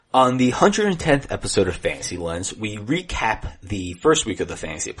On the 110th episode of Fantasy Lens, we recap the first week of the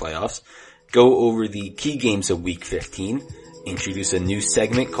fantasy playoffs, go over the key games of week 15, introduce a new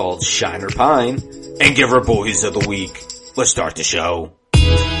segment called Shine or Pine, and give our boys of the week. Let's start the show.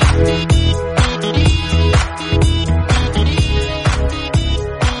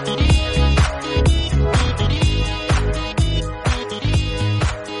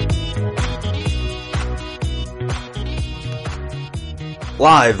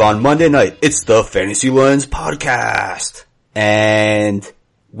 Live on Monday night, it's the Fantasy Lens podcast. And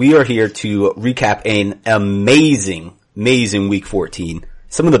we are here to recap an amazing week 14.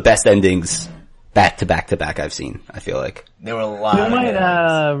 Some of the best endings back to back I've seen, I feel like. There were a lot You of might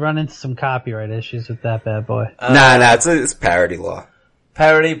endings. run into some copyright issues with that bad boy. Nah, it's parody law.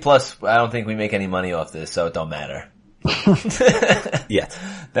 Parody, plus I don't think we make any money off this, so it don't matter. Yeah.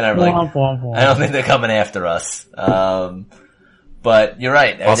 Then I'm like, Womp, womp, womp. I don't think they're coming after us. But you're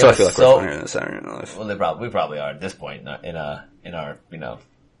right. Also, I feel like so, we're funnier than Saturday Night Live. well, we probably are at this point in our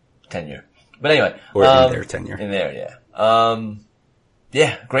tenure. But anyway, Or in their tenure. In there, yeah.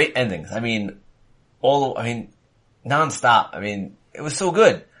 Yeah, great endings. I mean, nonstop. I mean, it was so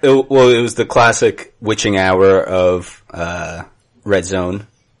good. It was the classic witching hour of Red Zone,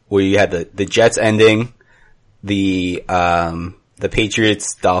 where you had the Jets ending, the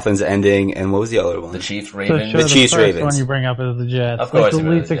Patriots Dolphins ending, and what was the other one? The Chiefs, So Ravens. sure, Chiefs, the first Ravens. one you bring up is the Jets. Of course Like it the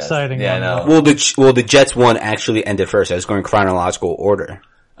was least the Jets. exciting Yeah, one. I know. Well, the Jets one actually ended first. I was going chronological order.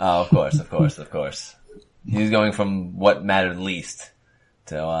 Oh, of course. He was going from what mattered least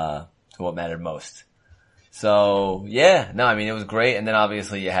to what mattered most. So, yeah, no, I mean, it was great. And then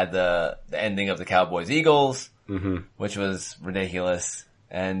obviously you had the ending of the Cowboys-Eagles, which was ridiculous.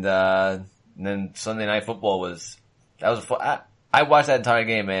 And then Sunday Night Football was fun. I watched that entire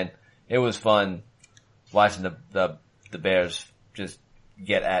game, man. It was fun watching the Bears just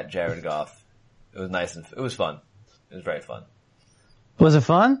get at Jared Goff. It was nice and it was fun. It was very fun. Was it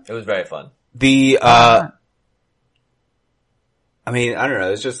fun? It was very fun. I mean, I don't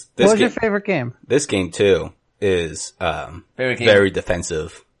know. It's just What was your favorite game? This game too is Favorite game? very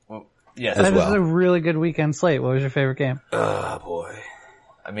defensive. Well, yes. As That well. was a really good weekend slate. What was your favorite game? Oh boy.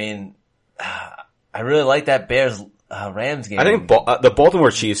 I mean, I really like that Bears Rams game. I think the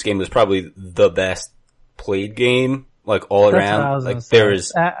Baltimore Chiefs game was probably the best played game, like all That's what around. I was Like gonna say. there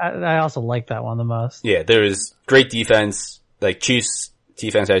is, I also like that one the most. yeah, there is great defense. Like Chiefs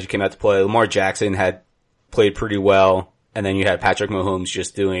defense actually came out to play. Lamar Jackson had played pretty well, and then you had Patrick Mahomes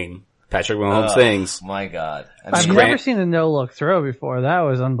just doing Patrick Mahomes things. My God. And I've then- never seen a no-look throw before. That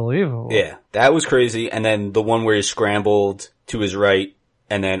was unbelievable. Yeah, that was crazy. And then the one where he scrambled to his right,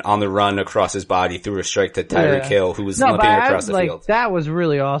 and then on the run across his body threw a strike to Tyreek Hill, who was No, but limping across the like, field. that was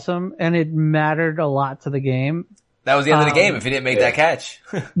really awesome, and it mattered a lot to the game. that was the end of the game if he didn't make that catch.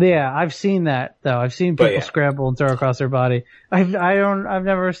 Yeah, I've seen that though. I've seen But people yeah. scramble and throw across their body. I've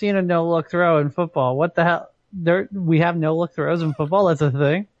never seen a no-look throw in football. What the hell? We have no-look throws in football? That's a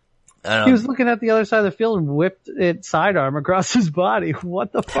thing? I don't He know. was looking at the other side of the field and whipped it sidearm across his body.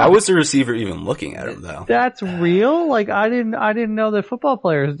 What the fuck? How was the receiver even looking at him though? That's real? Like, I didn't know that football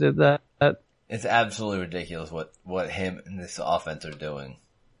players did that. It's absolutely ridiculous what him and this offense are doing.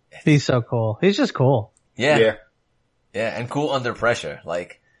 He's so cool. He's just cool. Yeah. Yeah, and cool under pressure.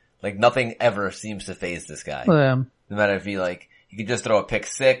 Like nothing ever seems to phase this guy. No matter if he could just throw a pick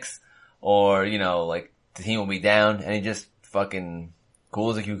six or, the team will be down and he just fucking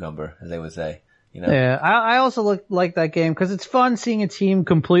cool as a cucumber, as they would say. Yeah, I also like that game because it's fun seeing a team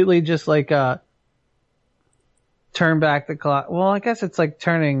completely just turn back the clock. Well, I guess it's like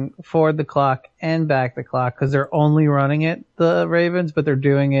turning forward the clock and back the clock because they're only running it, the Ravens, but they're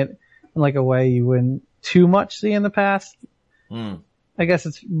doing it in like a way you wouldn't too much see in the past. I guess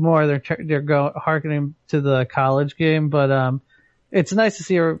it's more they're harkening to the college game, but it's nice to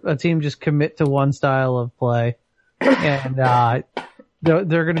see a team just commit to one style of play, and they're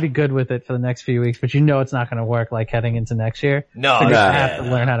going to be good with it for the next few weeks. But it's not going to work like heading into next year. No, They're yeah, gonna have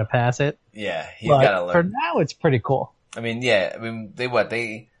to learn how to pass it. Yeah, he's But gotta learn. for now, it's pretty cool. They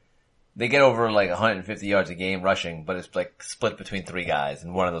get over 150 yards a game rushing, but it's split between three guys,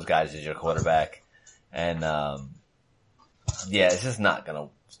 and one of those guys is your quarterback. And it's just not gonna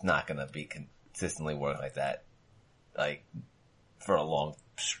be consistently work like that, for a long,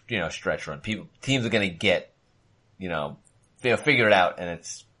 stretch run. Teams are gonna get, they'll figure it out, and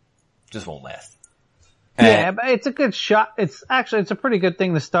it's just won't last. Yeah, but it's a good shot. It's a pretty good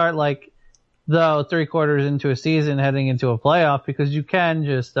thing to start though 3 quarters into a season heading into a playoff because you can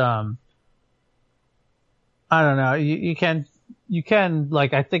just, I don't know, you can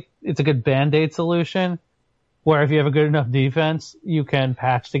I think it's a good Band-Aid solution where if you have a good enough defense, you can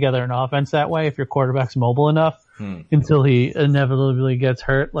patch together an offense that way if your quarterback's mobile enough until he inevitably gets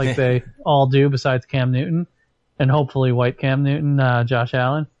hurt like they all do besides Cam Newton. And hopefully white Cam Newton, Josh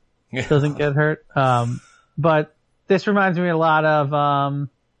Allen, doesn't get hurt. But this reminds me a lot of, I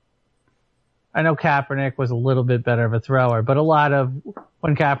know Kaepernick was a little bit better of a thrower, but a lot of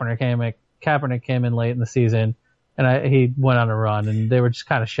when Kaepernick came in late in the season and he went on a run and they were just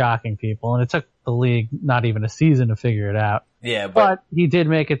kind of shocking people. And it took the league not even a season to figure it out. Yeah, but he did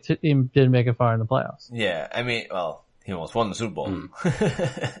make it far in the playoffs. Yeah, I mean, well, he almost won the Super Bowl.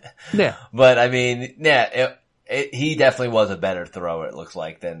 Yeah. But I mean, yeah, he definitely was a better thrower, it looks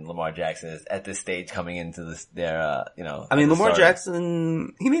like, than Lamar Jackson is at this stage coming into I mean, Lamar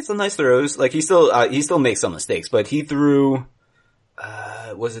Jackson, he made some nice throws. Like, he still makes some mistakes, but he threw,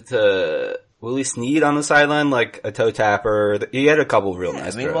 was it to Willie Snead on the sideline, like a toe tapper? He had a couple of real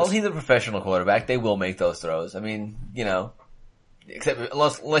nice throws. Well, he's a professional quarterback. They will make those throws. I mean, except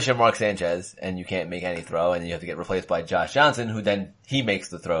unless you're Mark Sanchez and you can't make any throw and you have to get replaced by Josh Johnson, who then he makes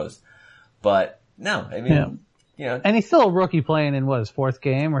the throws. But no, I mean, and he's still a rookie playing in his fourth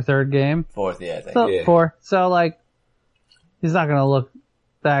game or third game. Fourth, yeah, I think. So, fourth. So like, he's not going to look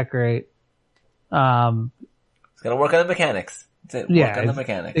that great. He's going to work on the mechanics. That's it. Work on the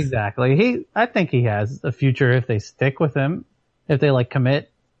mechanics. Exactly. I think he has a future if they stick with him, if they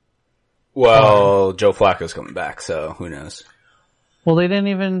commit. Well, Joe Flacco's coming back, so who knows? Well, they didn't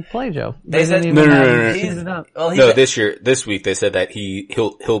even play Joe. They said no. This week they said that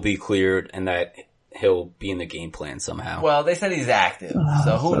he'll be cleared and that he'll be in the game plan somehow. Well, they said he's active,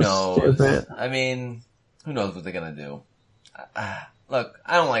 so who knows? Stupid. I mean, who knows what they're gonna do? Look,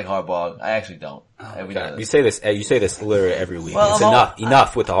 I don't like Harbaugh. I actually don't. You say this literally every week. Well, it's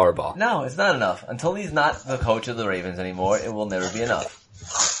enough with the Harbaugh. No, it's not enough. Until he's not the coach of the Ravens anymore, it will never be enough.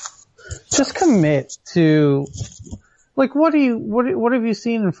 Just commit to, like, what have you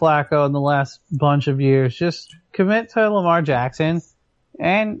seen in Flacco in the last bunch of years? Just commit to Lamar Jackson,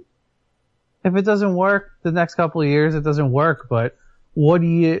 and if it doesn't work the next couple of years, it doesn't work, but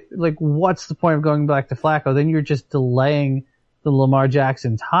what's the point of going back to Flacco? Then you're just delaying the Lamar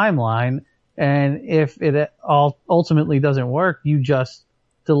Jackson timeline, and if it ultimately doesn't work, you just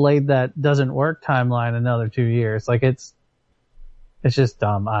delayed that doesn't work timeline another 2 years. Like, it's just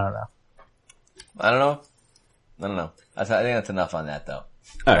dumb. I don't know. I think that's enough on that, though.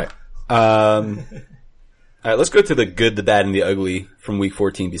 Alright. Alright, let's go to the good, the bad, and the ugly from week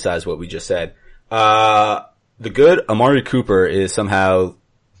 14 besides what we just said. The good, Amari Cooper is somehow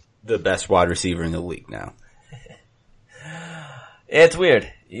the best wide receiver in the league now. Yeah, it's weird.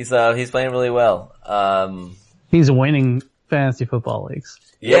 He's playing really well. He's winning fantasy football leagues.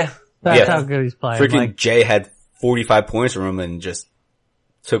 Yeah. That's how good he's playing. Freaking Jay had 45 points from him and just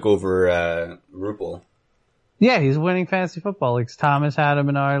took over, Rupel. Yeah, he's winning fantasy football leagues. Thomas had him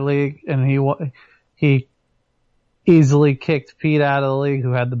in our league, and he easily kicked Pete out of the league,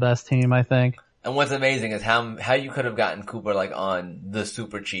 who had the best team, I think. And what's amazing is how you could have gotten Cooper on the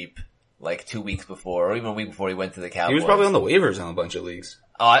super cheap 2 weeks before, or even a week before he went to the Cowboys. He was probably on the waivers in a bunch of leagues.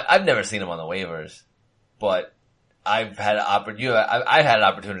 Oh, I've never seen him on the waivers, but I've had an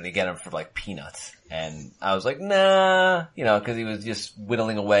opportunity to get him for anynuts, and I was like, nah, because he was just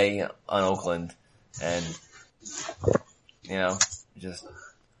whittling away on Oakland, and just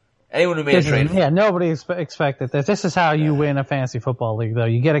anyone who made a trade. Yeah, nobody expected this. This is how you win a fantasy football league, though.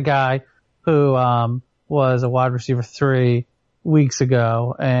 You get a guy who was a wide receiver 3 weeks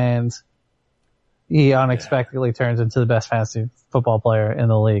ago, and he unexpectedly turns into the best fantasy football player in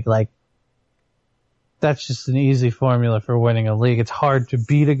the league. That's just an easy formula for winning a league. It's hard to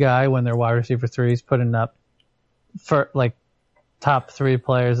beat a guy when their wide receiver 3's putting up for top 3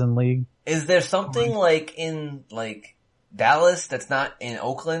 players in league. Is there something in Dallas that's not in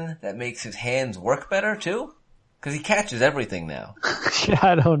Oakland that makes his hands work better too? Because he catches everything now. Yeah,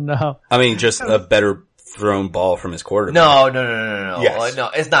 I don't know. I mean, just a better thrown ball from his quarterback. No. Yes. No,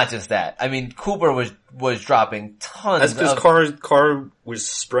 it's not just that. I mean, Cooper was dropping tons. That's because Carr was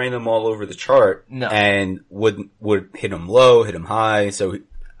spraying them all over the chart. No. And would hit him low, hit him high, so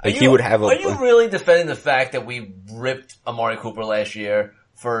he would have Are you really defending the fact that we ripped Amari Cooper last year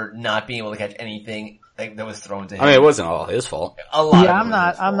for not being able to catch anything that was thrown to him? I mean, it wasn't all his fault. A lot. Yeah,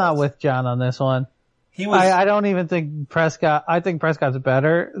 I'm not with John on this one. I don't even think Prescott. I think Prescott's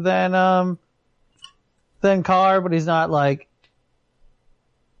better than Carr, but he's not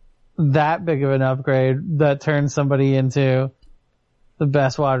that big of an upgrade that turns somebody into the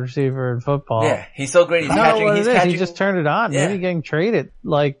best wide receiver in football. Yeah, he's so great. He just turned it on. Yeah. Maybe getting traded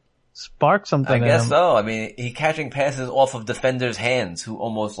sparked something. I guess so. I mean, he's catching passes off of defenders' hands who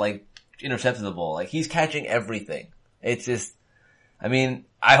almost intercepted the ball. Like, he's catching everything. It's just, I mean,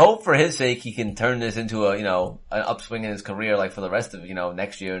 I hope for his sake he can turn this into a, an upswing in his career, like, for the rest of,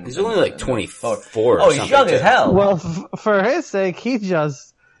 next year. He's only like 24 or Oh, something. he's young as hell. Well, for his sake,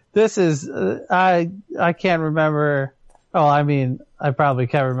 this is, I can't remember. Oh, I mean, I probably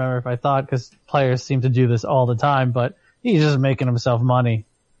can't remember if I thought, because players seem to do this all the time, but he's just making himself money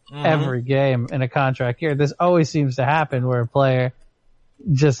every game in a contract year. This always seems to happen where a player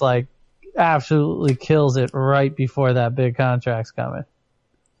just like absolutely kills it right before that big contract's coming.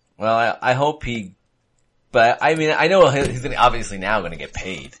 Well, I hope but I mean, I know he's obviously now going to get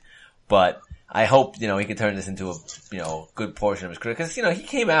paid, but I hope, he can turn this into a, good portion of his career. Cause, he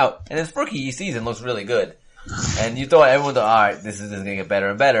came out and his rookie season looks really good. And everyone thought, alright, this is going to get better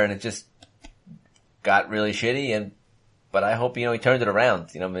and better, and it just got really shitty, but I hope, he turned it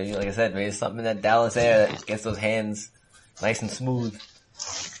around. Maybe, like I said, maybe it's something that Dallas Air that gets those hands nice and smooth.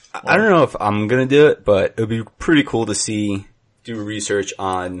 I don't know if I'm gonna do it, but it would be pretty cool to do research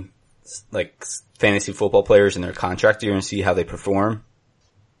on, like, fantasy football players and their contract year and see how they perform.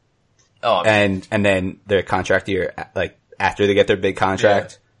 Oh, and then their contract year, like, after they get their big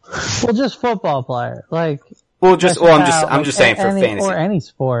contract. Yeah. Well, just football player. Like, I'm just saying for fantasy. Or any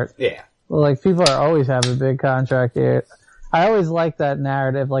sport. Yeah. Like, people are always having a big contract year. I always like that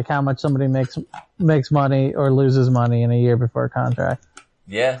narrative, like how much somebody makes money or loses money in a year before a contract.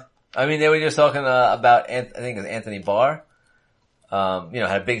 Yeah. I mean, they were just talking about, I think it was Anthony Barr. Had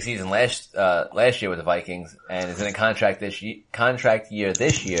a big season last year with the Vikings and is in a contract year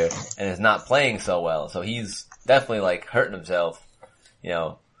this year and is not playing so well. So he's definitely like hurting himself,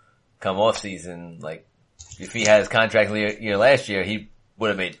 come off season. Like, if he had his contract year last year, he would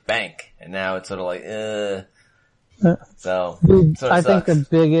have made bank. And now it's sort of like, so I think the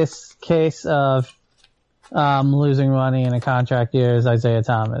biggest case of losing money in a contract year is Isaiah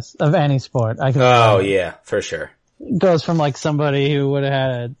Thomas of any sport. Yeah, for sure. Goes from like somebody who would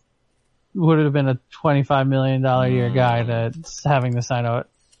have been a $25 million a year guy to having to sign a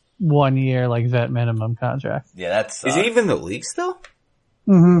 1 year like vet minimum contract. Yeah, is he even in the league still?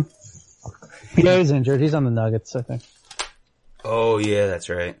 Mm-hmm. Yeah, he's injured. He's on the Nuggets, I think. Oh yeah, that's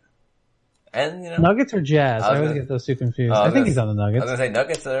right. And Nuggets or Jazz? I always get those two confused. I think he's on the Nuggets. I was gonna say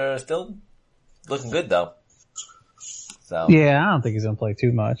Nuggets are still looking good though. So yeah, I don't think he's gonna play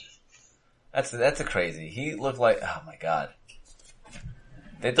too much. That's a crazy. He looked like, oh my god.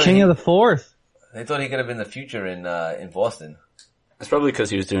 King of the Fourth. They thought he could have been the future in Boston. It's probably because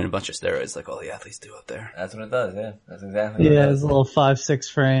he was doing a bunch of steroids like all the athletes do up there. That's what it does, yeah. That's exactly what it does. Yeah, his little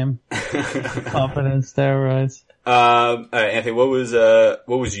 5'6" frame. Pumping in steroids. Alright, Anthony, what was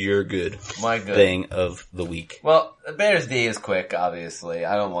your My good thing of the week? Well, the Bears D is quick, obviously.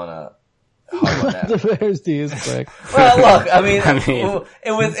 I don't wanna harp on that. The Bears D is quick. Well, look, I mean,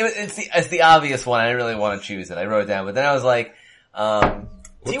 it's the obvious one. I didn't really want to choose it. I wrote it down, but then I was like,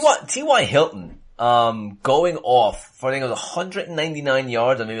 T.Y. Hilton, going off for, I think it was 199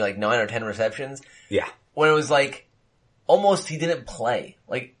 yards and maybe like 9 or 10 receptions. Yeah. When it was like, almost he didn't play.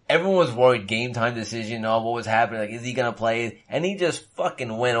 Like, everyone was worried, game time decision, what was happening, like, is he gonna play? And he just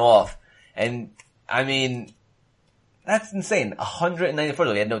fucking went off. And, I mean, that's insane. 190, first of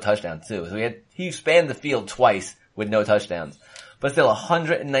all, he had no touchdowns too. So he spanned the field twice with no touchdowns. But still,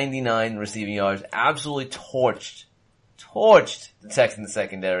 199 receiving yards, absolutely torched the Texans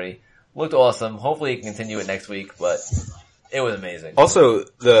secondary. Looked awesome. Hopefully he can continue it next week, but it was amazing. Also,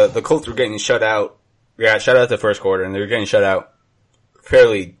 the Colts were getting shut out. Yeah, shut out the first quarter, and they were getting shut out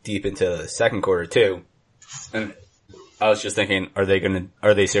fairly deep into the second quarter too. And I was just thinking, are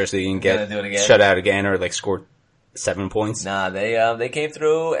they seriously gonna get shut out again or like score 7 points? Nah, they came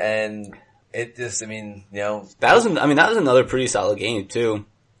through and it just, that was another pretty solid game too.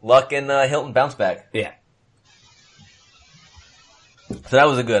 Luck and Hilton bounce back. Yeah. So that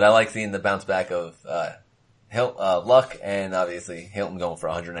was I like seeing the bounce back of Luck and obviously Hilton going for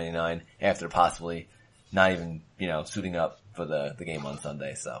 199 after possibly not even, suiting up for the game on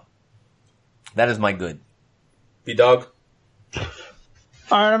Sunday. So that is my good. B-Dog? Alright,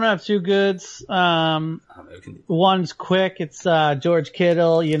 I'm gonna have two goods. One's quick. It's George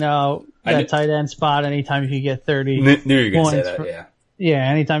Kittle, that tight end spot. Anytime you can get 30 knew you were gonna points say that, yeah. Yeah,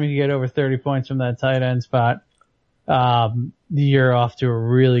 anytime you can get over 30 points from that tight end spot, you're off to a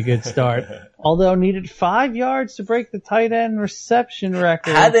really good start. Although needed 5 yards to break the tight end reception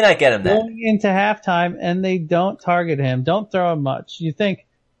record. How'd they not get him that? Going into halftime, and they don't target him. Don't throw him much. You think,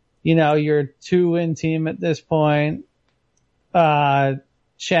 you're a 2-win team at this point.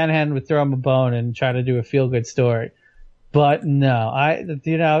 Shanahan would throw him a bone and try to do a feel-good story. But no,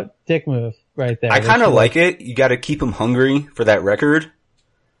 dick move right there. I kind of like it. You got to keep him hungry for that record.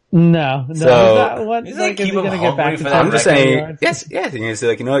 No, So- what, He's like, gonna is keep he him gonna get back hungry to for 10 that I'm just record saying, yards? yes, yeah, you're gonna say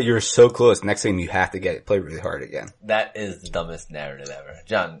like, you know what, you're so close. Next thing you have to play really hard again. That is the dumbest narrative ever.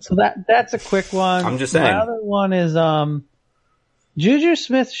 John, So that's a quick one. I'm just saying. My other one is Juju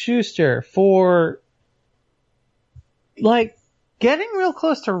Smith-Schuster for like getting real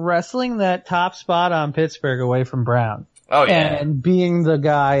close to wrestling that top spot on Pittsburgh away from Brown. oh yeah. And being the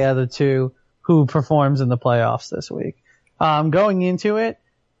guy of the two who performs in the playoffs this week. Going into it,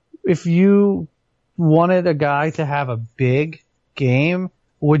 if you wanted a guy to have a big game,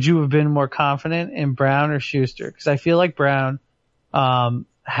 would you have been more confident in Brown or Schuster? Because I feel like Brown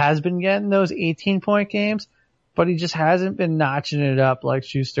has been getting those 18-point games, but he just hasn't been notching it up like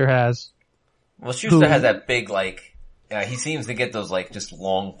Schuster has. Well, Schuster has that big, like, he seems to get those, like, just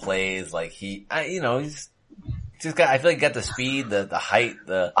long plays. Like, he's just got, I feel like he got the speed, the height,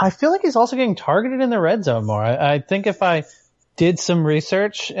 I feel like he's also getting targeted in the red zone more. I think if I did some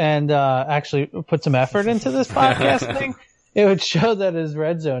research and actually put some effort into this podcast thing, it would show that his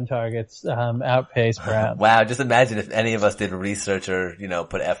red zone targets outpace Brown. Wow, just imagine if any of us did research or,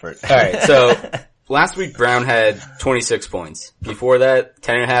 put effort. Alright, so last week Brown had 26 points. Before that,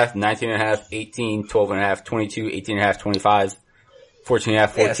 10.5, 19.5, 18, 12.5, 22, 18.5, 25, 14.5, 14, Yeah,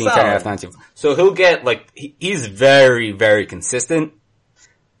 10.5, solid. 19. So he'll get he's very, very consistent.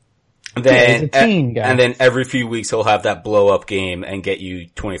 And then, he's a teen guy. and then every few weeks he'll have that blow up game and get you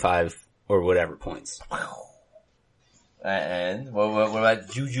 25 or whatever points. And what about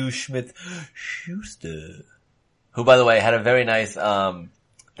Juju Smith-Schuster? Who, by the way, had a very nice, that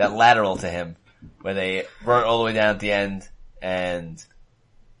lateral to him where they run all the way down at the end and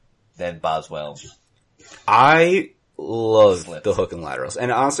then Boswell. I love Slipped. the hook and laterals.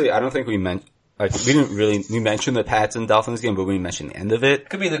 And honestly, I don't think we mentioned the Pats and Dolphins game, but we mentioned the end of it.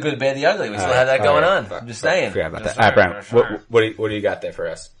 Could be the good, bad, the ugly. We still All have that right, going all on. right. I'm just saying. Forgot about Just that. All right, sorry, Brown, what do you got there for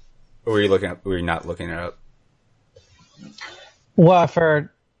us? Or were you looking up? Were you not looking it up? Well,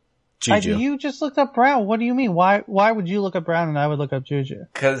 for Juju. you just looked up Brown. What do you mean? Why would you look up Brown and I would look up Juju?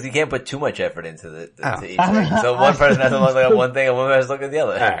 Because you can't put too much effort into to each I'm thing. So one person has to look at one thing and one person has to look at the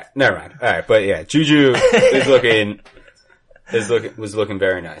other. All right, never mind. All right, but yeah, Juju was looking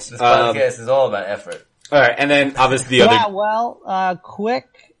very nice. This podcast is all about effort. All right, and then obviously the Yeah, other. well,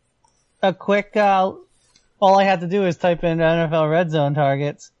 all I had to do is type in NFL red zone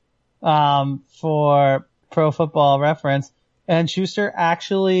targets, for Pro Football Reference, and Schuster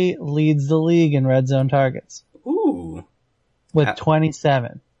actually leads the league in red zone targets Ooh, with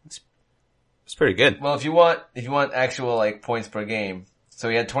 27. it's pretty good. Well, if you want actual like points per game, so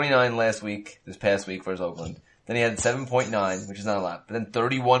he had 29 this past week versus Oakland. Then he had 7.9, which is not a lot, but then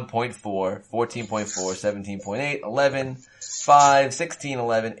 31.4, 14.4, 17.8, 11, 5, 16,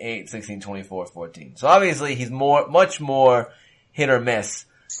 11, 8, 16, 24, 14. So obviously he's much more hit or miss,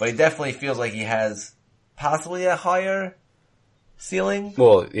 but he definitely feels like he has possibly a higher ceiling.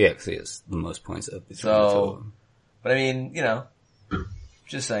 Well, yeah, because he has the most points of between the two of So, them. but I mean,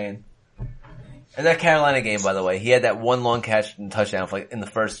 just saying. And that Carolina game, by the way, he had that one long catch and touchdown for in the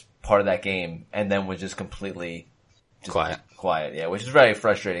first part of that game, and then was just completely quiet. Yeah, which is very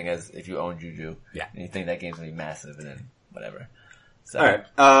frustrating as if you own Juju. Yeah. And you think that game's gonna be massive, and then whatever. So, All right,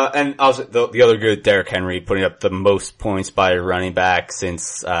 and also the other good, Derrick Henry putting up the most points by a running back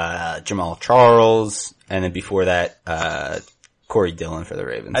since Jamal Charles, and then before that, Corey Dillon for the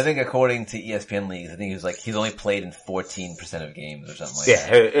Ravens. I think according to ESPN leagues, I think he's only played in 14% of games or something like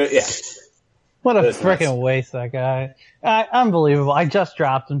that. yeah. What a That's freaking nuts. waste, that guy. Unbelievable. I just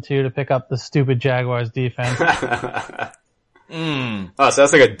dropped him too to pick up the stupid Jaguars defense. Oh, so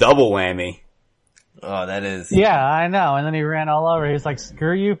that's like a double whammy. Oh, that is. Yeah, I know. And then he ran all over. He was like,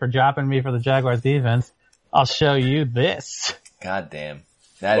 screw you for dropping me for the Jaguars defense. I'll show you this. God damn.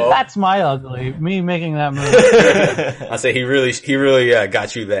 That That's my ugly. Me making that move. I say he really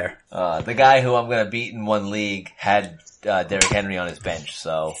got you there. the guy who I'm gonna beat in one league had Derrick Henry on his bench,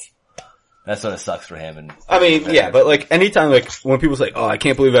 so that sort of sucks for him. And I mean, yeah, but like anytime like when people say, "Oh, I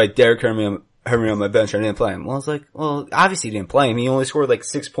can't believe I had Derrick Henry on my bench, I didn't play him." Well, it's like, well, obviously he didn't play him. He only scored like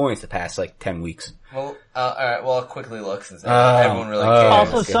 6 points the past like 10 weeks. well, all right. Well, I'll quickly look since everyone really cares.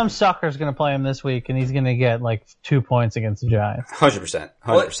 Also, that's good. some sucker's going to play him this week, and he's going to get like 2 points against the Giants. 100%.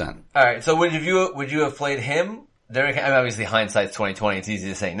 All right. So would you have played him, Derrick? I mean, obviously hindsight's 20/20. It's easy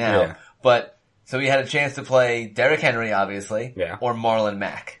to say now, Yeah. but so we had a chance to play Derrick Henry, obviously, Yeah. or Marlon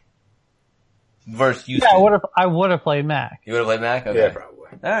Mack versus Houston. Yeah, I would have played Mac. You would have played Mack. Okay. Yeah, probably.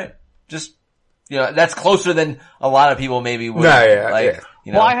 All right. Just that's closer than a lot of people maybe would. No, yeah, like,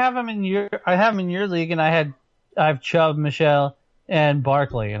 yeah. Well, I have him in your league, and I have Chubb, Michelle, and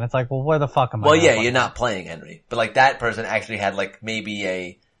Barkley, and it's like, well, where the fuck am I? Well, gonna yeah, play you're him? not playing Henry, but like that person actually had like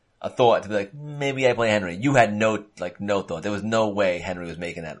maybe a thought to be like, maybe I play Henry. You had no thought. There was no way Henry was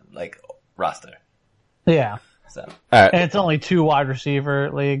making that, roster. Yeah. So. All right. And it's only 2 wide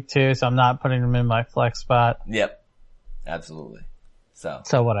receiver league too, so I'm not putting him in my flex spot. Yep. Absolutely.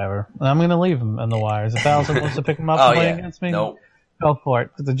 So whatever. I'm going to leave him in the wires. If Allison wants to pick him up and play against me, nope. Go for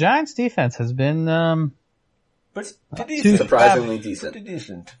it. But the Giants defense has been, but decent. Surprisingly decent. Pretty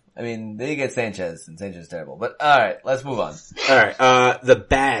decent. I mean, they get Sanchez, and Sanchez is terrible. But alright, let's move on. Alright, the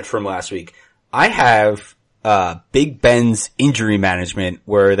bad from last week. I have, Big Ben's injury management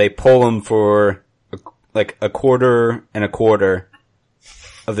where they pull him for a quarter and a quarter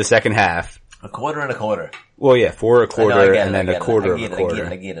of the second half. A quarter and a quarter. Well, yeah, for a quarter and then a quarter of a quarter.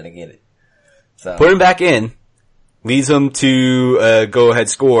 I get it. So. Put him back in, leads them to go ahead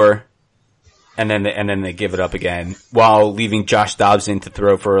score, and then they give it up again while leaving Josh Dobbs in to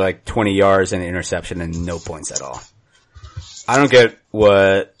throw for 20 yards and an interception and no points at all. I don't get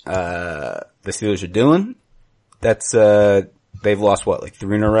what the Steelers are doing. That's they've lost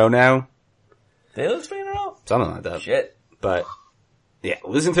 3 in a row now? They lose 3 in a row? Something like that. Shit. But yeah,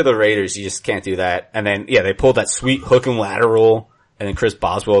 losing to the Raiders, you just can't do that. And then they pulled that sweet hook and lateral. And then Chris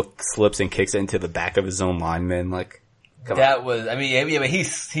Boswell slips and kicks it into the back of his own lineman. Come on. Was, I mean, but he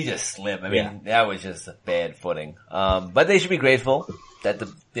just slipped. I mean, that was just a bad footing. But they should be grateful that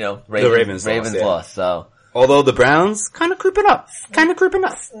the Ravens lost, so. Although the Browns kind of creeping up.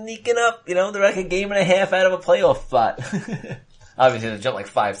 Sneaking up, they're like a game and a half out of a playoff spot. Obviously they jumped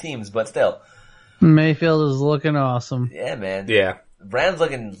 5 teams, but still. Mayfield is looking awesome. Yeah, man. Yeah. Browns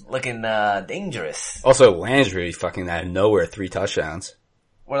looking dangerous. Also, Landry fucking out of nowhere 3 touchdowns.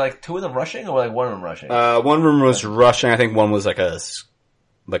 Were 2 of them rushing or were 1 of them rushing? One of them was rushing. I think one was kind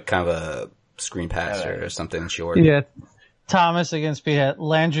of a screen pass or something short. Yeah. Thomas against Pete,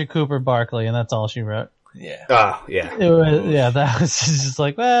 Landry, Cooper, Barkley, and that's all she wrote. Yeah. Oh, yeah. That was just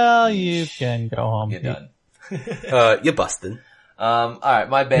well, you can go home. You're done. You busted. Alright,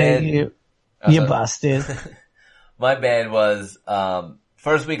 my bad. You busted. My bad was,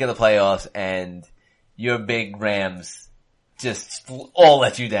 first week of the playoffs and your big Rams just all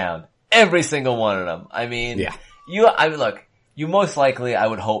let you down. Every single one of them. I mean, look, you most likely, I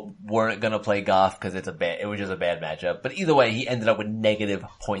would hope, weren't gonna play Goff because it was just a bad matchup. But either way, he ended up with negative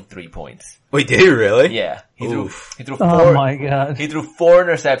 0.3 points. Wait, did he really? Yeah. He threw 4, oh my god. He threw 4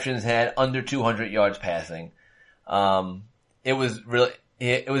 interceptions, had under 200 yards passing. It was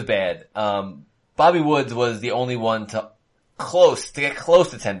bad. Bobby Woods was the only one to get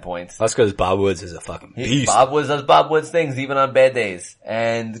close to 10 points. That's because Bob Woods is a fucking beast. Bob Woods does Bob Woods things even on bad days.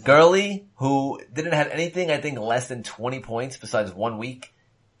 And Gurley, who didn't have anything, I think, less than 20 points besides 1 week,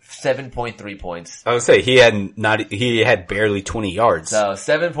 7.3 points. I would say he had barely 20 yards. So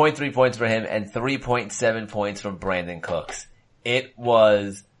 7.3 points for him and 3.7 points from Brandon Cooks. It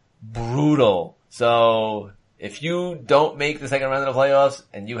was brutal. So if you don't make the second round of the playoffs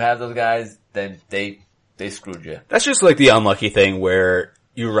and you have those guys, then they screwed you. That's just the unlucky thing where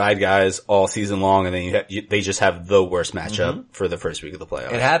you ride guys all season long and then they just have the worst matchup for the first week of the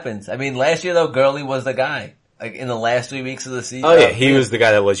playoffs. It happens. I mean, last year though, Gurley was the guy. In the last 3 weeks of the season. Oh yeah, he was the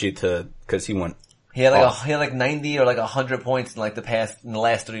guy that led you to, cause he won. He had 90 or 100 points in the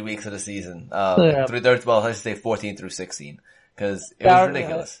last 3 weeks of the season. I should say 14 through 16. Cause it was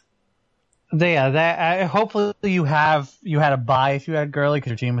ridiculous. Hopefully you had a bye if you had Gurley because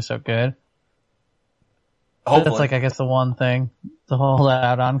your team was so good. Hopefully. That's I guess the one thing to hold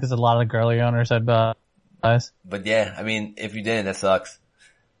out on because a lot of the Gurley owners had buys. But yeah, I mean, if you didn't, that sucks.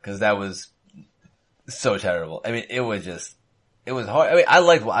 Cause that was so terrible. I mean, it was hard. I mean,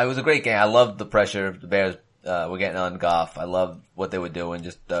 it was a great game. I loved the pressure the Bears, were getting on Goff. I loved what they were doing,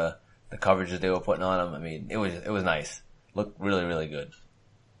 just the coverages they were putting on him. I mean, it was nice. Looked really, really good.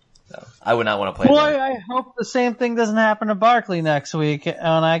 So, I would not want to play Boy, I hope the same thing doesn't happen to Barkley next week when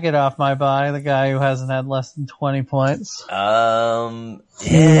I get off my bye, the guy who hasn't had less than 20 points.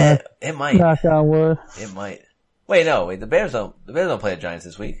 Yeah, it might. Knock on wood. It might. Wait, the Bears don't play the Giants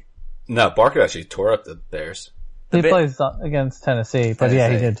this week. No, Barkley actually tore up the Bears. He plays against Tennessee, but yeah,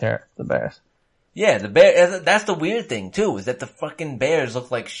 he did tear the Bears. Yeah, the Bears, that's the weird thing too, is that the fucking Bears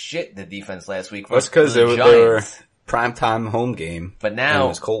looked like shit, the defense last week. That's because they were primetime home game. But now it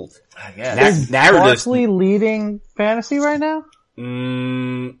was cold. I guess. Is Barkley leading fantasy right now?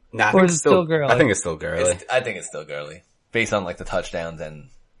 No, I or think is it still Gurley? I think it's still Gurley. I think it's still Gurley. Based on the touchdowns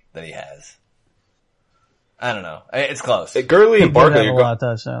that he has. I don't know. It's close. Gurley and Barkley a lot of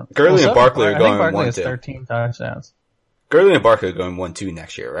touchdowns. Gurley and Barkley are going 1-2. Barkley has 13 touchdowns. Gurley and Barkley are going 1-2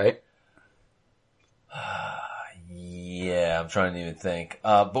 next year, right? Yeah, I'm trying to even think.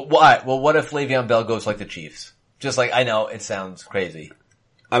 But why? Well, what if Le'Veon Bell goes like the Chiefs? Just I know it sounds crazy.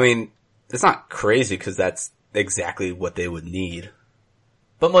 I mean, it's not crazy because that's exactly what they would need.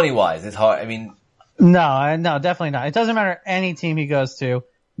 But money-wise, it's hard. I mean, No, definitely not. It doesn't matter any team he goes to.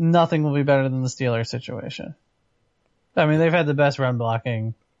 Nothing will be better than the Steelers situation. I mean, they've had the best run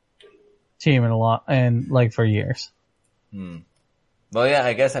blocking team for years. well, yeah,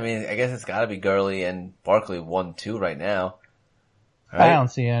 I guess it's gotta be Gurley and Barkley 1-2 right now. I don't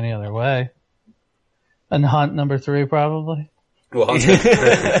see any other way. And Hunt number 3 probably. Well,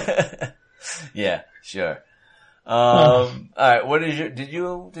 Yeah, sure. Alright, what is did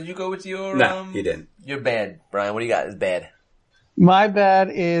you go with your, no, you didn't. your bad, Brian? What do you got is bad? My bad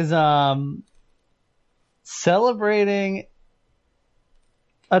is celebrating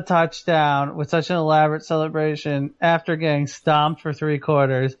a touchdown with such an elaborate celebration after getting stomped for 3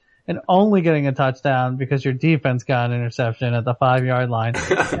 quarters and only getting a touchdown because your defense got an interception at the 5-yard line,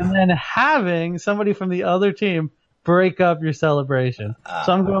 and then having somebody from the other team break up your celebration.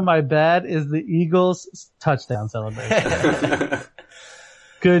 So I'm going, my bad is the Eagles touchdown celebration.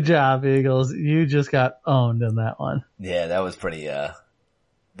 Good job, Eagles. You just got owned in that one. Yeah, that was pretty lame.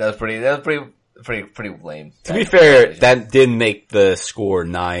 To be fair, that did make the score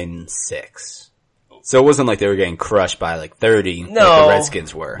 9-6. So it wasn't like they were getting crushed by like 30 like the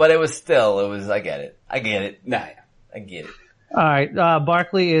Redskins were. But it was, I get it. Nah. I get it. Alright,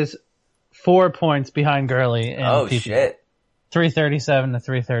 Barkley is 4 points behind Gurley. Oh shit. 337 to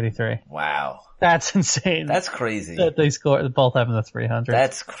 333. Wow. That's insane. That's crazy. That they scored, both having the 300.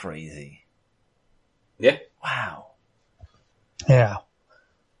 That's crazy. Yeah. Wow. Yeah.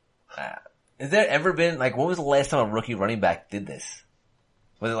 Has there ever been, like, when was the last time a rookie running back did this?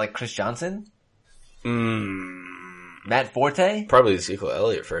 Was it like Chris Johnson? Matt Forte? Probably Ezekiel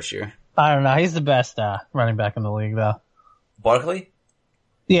Elliott first year. I don't know. He's the best running back in the league, though. Barkley?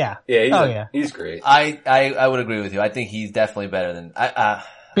 Yeah. Yeah, he's great. I would agree with you. I think he's definitely better than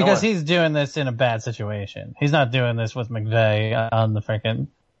because he's doing this in a bad situation. He's not doing this with McVay on the freaking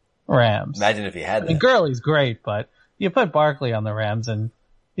Rams. Imagine if he had that. I mean, Gurley's great, but you put Barkley on the Rams and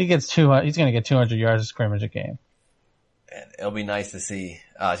he gets 200. He's going to get 200 yards of scrimmage a game. And it'll be nice to see.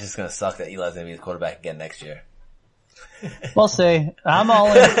 It's just going to suck that Eli's going to be the quarterback again next year. We'll see. I'm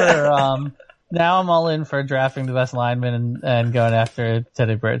all in for. Now I'm all in for drafting the best lineman and going after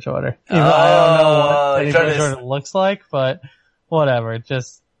Teddy Bridgewater. I don't know what Teddy Bridgewater looks like, but whatever.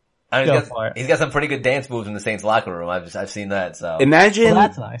 Just go for it. He's got some pretty good dance moves in the Saints locker room. I've seen that. So imagine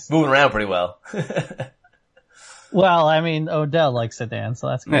that's nice. Moving around pretty well. Well, I mean, Odell likes to dance, so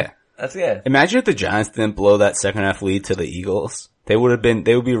that's good. Yeah. That's good. Imagine if the Giants didn't blow that second half lead to the Eagles. They would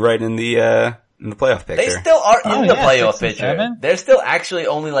be right in the playoff picture. They still are in the playoff 6 and picture. 7? They're still actually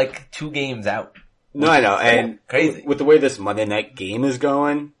only like 2 games out. No, I know. And crazy. With the way this Monday night game is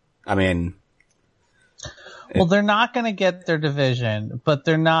going, I mean. Well, they're not going to get their division, but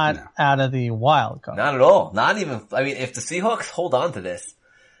they're not out of the wild card. Not at all. Not even, I mean, if the Seahawks hold on to this,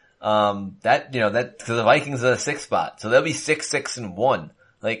 cause the Vikings are the 6th spot, so they'll be 6-1.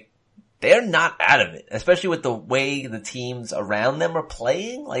 Like, they're not out of it, especially with the way the teams around them are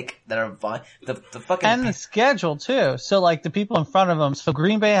playing, like, that are the fucking. And the schedule too. So like the people in front of them, so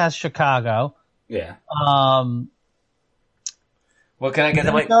Green Bay has Chicago. Yeah. Well, can I get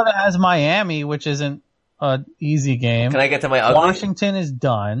to Minnesota has Miami, which isn't an easy game. Can I get to my ugly? Washington is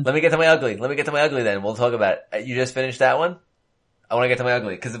done. Let me get to my ugly then. We'll talk about it. You just finished that one? I want to get to my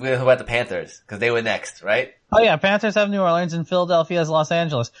ugly, cause we're going to talk about the Panthers, cause they were next, right? Oh yeah, Panthers have New Orleans and Philadelphia has Los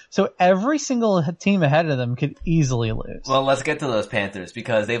Angeles. So every single team ahead of them could easily lose. Well, let's get to those Panthers,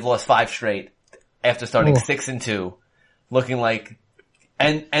 because they've lost 5 straight after starting 6-2, looking like,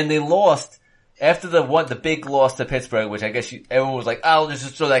 and they lost after the big loss to Pittsburgh, which I guess everyone was like, oh, let's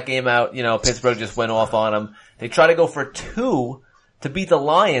just throw that game out. You know, Pittsburgh just went off on them. They try to go for 2 to beat the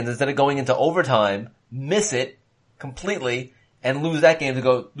Lions instead of going into overtime, miss it completely, and lose that game to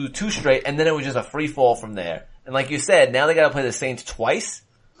go do 2 straight, and then it was just a free fall from there. And like you said, now they gotta play the Saints twice.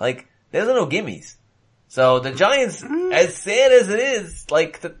 Like, there's no gimmies. So the Giants, as sad as it is,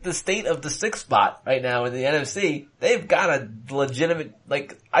 like the state of the 6th spot right now in the NFC, they've got a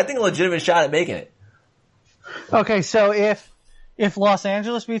legitimate shot at making it. Okay, so if Los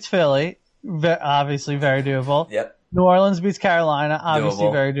Angeles beats Philly, obviously very doable. Yep. New Orleans beats Carolina, obviously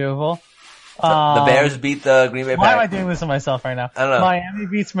Doable. very doable. The Bears beat the Green Bay Packers. Why am I doing this to myself right now? I don't know. Miami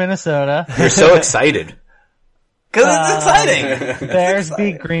beats Minnesota. You're so excited. Cause it's exciting. Bears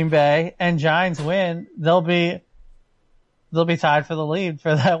beat Green Bay and Giants win. They'll be tied for the lead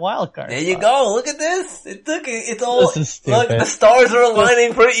for that wild card. There you go. Look at this. It's all, This is stupid. look, the stars are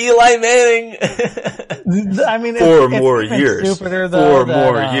aligning for Eli Manning. I mean, 4 more years. Stupider, though, 4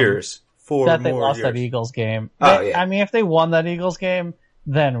 more years. 4 that more they lost years. that Eagles game. Oh, yeah. I mean, if they won that Eagles game,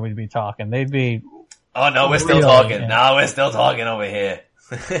 then we'd be talking. They'd be. Oh no, we're still Really? talking. Yeah. No, we're still talking over here.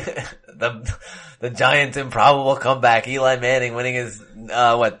 the Giants' improbable comeback. Eli Manning winning his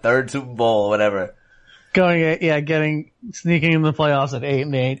third Super Bowl or whatever. Sneaking in the playoffs at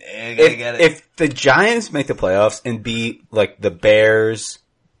 8-8. You gotta get it. If the Giants make the playoffs and beat like the Bears,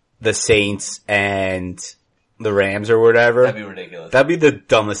 the Saints, and the Rams or whatever, That'd be ridiculous. that'd be the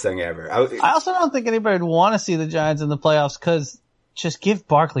dumbest thing ever. I also don't think anybody would want to see the Giants in the playoffs because just give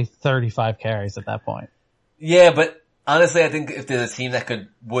Barkley 35 carries at that point. Yeah, but honestly, I think if there's a team that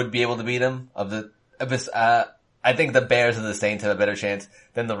would be able to beat them, I think the Bears and the Saints have a better chance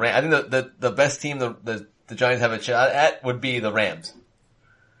than the Rams. I think the best team the Giants have a shot at would be the Rams.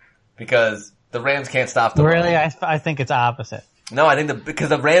 Because the Rams can't stop the Really, run. I think it's opposite. No, I think because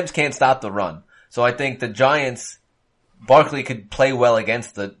the Rams can't stop the run. So I think the Giants, Barkley could play well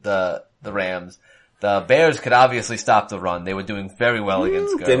against the Rams. The Bears could obviously stop the run. They were doing very well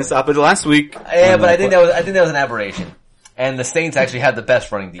against Gurley. Didn't stop it last week. Yeah, but I think that was an aberration. And the Saints actually had the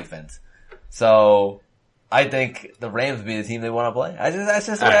best running defense. So I think the Rams would be the team they want to play. That's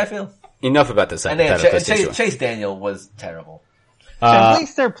just the way I feel. Enough about this And then hypothetical situation. Chase Daniel was terrible. At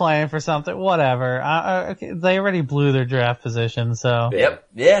least they're playing for something. Whatever. They already blew their draft position, so. Yep.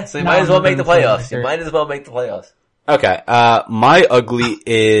 Yeah, so you might as well make the playoffs. Okay, my ugly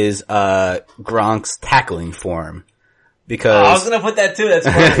is, Gronk's tackling form. Because I was gonna put that too, that's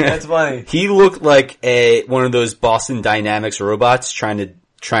funny, that's funny. he looked like one of those Boston Dynamics robots trying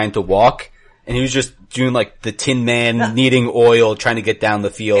to walk, and he was just doing like the Tin Man needing oil, trying to get down the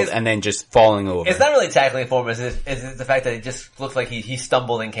field, and then just falling over. It's not really tackling for him, it's the fact that it just looks like he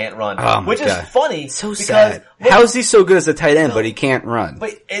stumbled and can't run. Oh my which God. is funny. So because, sad. How is he so good as a tight end, but he can't run?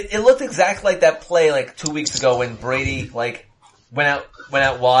 But it looked exactly like that play like 2 weeks ago when Brady like went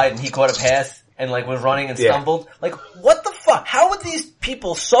out wide and he caught a pass and like was running and stumbled. Like what the fuck? How are these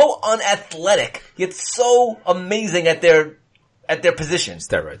people so unathletic yet so amazing at their position?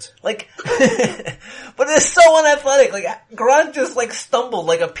 Steroids. Like, but they're so unathletic. Like Gronk just like stumbled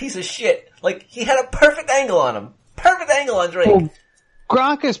like a piece of shit. Like he had a perfect angle on him. Perfect angle on Drake. Well,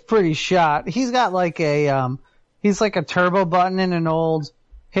 Gronk is pretty shot. He's got like he's like a turbo button in an old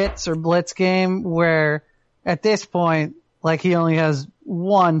hits or blitz game where at this point, like he only has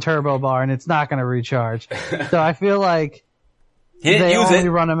one turbo bar and it's not going to recharge. So I feel like He didn't they use only it.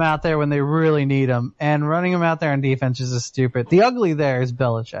 run him out there when they really need him, and running him out there on defense is just stupid. The ugly there is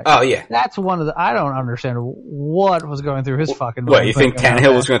Belichick. Oh yeah. That's one of the, I don't understand what was going through his fucking mind. What, you think putting him out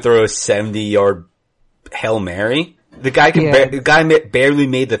Tannehill was going to throw a 70-yard Hail Mary? The guy barely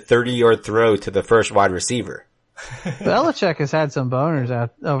made the 30-yard throw to the first wide receiver. there. Belichick has had some boners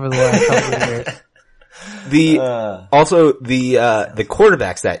out over the last couple of years. The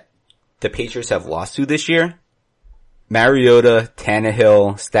quarterbacks that the Patriots have lost to this year, Mariota,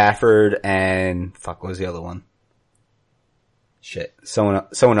 Tannehill, Stafford, and what was the other one? Shit.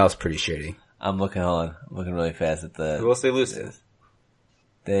 Someone else pretty shitty. I'm looking really fast at the. Who else they lose to?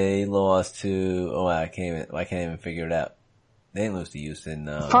 They lost to. I can't even figure it out. They didn't lose to Houston.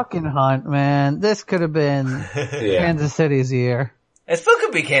 Fucking Hunt, man. This could have been Kansas City's year. It still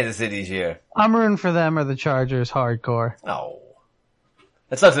could be Kansas City's year. I'm rooting for them or the Chargers hardcore. No.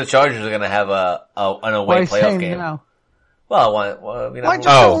 It sucks the Chargers are going to have an away Why playoff saying game. no? Well, I just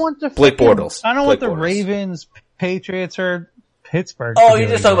don't want the Blake fucking- Bortles. I don't Blake want the Bortles. Ravens, Patriots, or Pittsburgh. Oh, to you're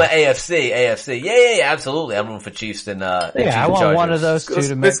do just talking anything. about AFC. Yeah, absolutely. I'm rooting for Chiefs and Chiefs Yeah, I and want Chargers. one of those two to Let's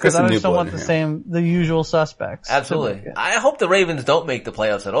make get because some I new just don't blood want in the usual suspects. Absolutely. I hope the Ravens don't make the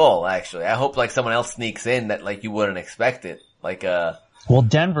playoffs at all, actually. I hope like someone else sneaks in that like you wouldn't expect it. Like, Well,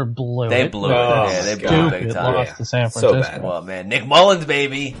 Denver blew they it. blew it. Oh, Yeah, they blew it big Stupid time. loss to San So Francisco. bad. Well, man, Nick Mullins,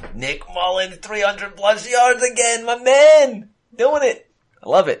 baby. Nick Mullins, 300 plus yards again, my man. Doing it. I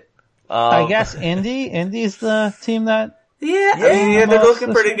love it. I guess Indy's the team that Yeah, Yeah, they're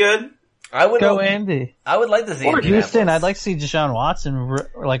looking pretty good. I would go Indy. I would like to see Or Indianapolis. Houston. I'd like to see Deshaun Watson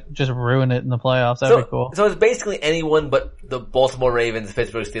just ruin it in the playoffs. That'd be cool. So it's basically anyone but the Baltimore Ravens, the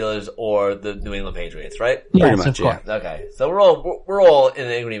Pittsburgh Steelers, or the New England Patriots, right? Yes, much, of course. Okay, so we're all in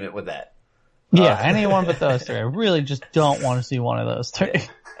agreement with that. Yeah, anyone but those three. I really just don't want to see one of those three.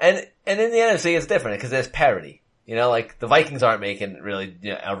 And in the NFC, it's different because there's parity. You know, like the Vikings aren't making really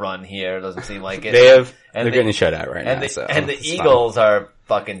a run here. It doesn't seem like it. They're getting shut out right now. And the Eagles are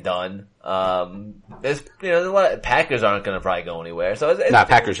fucking done. There's a lot of, Packers aren't going to probably go anywhere. So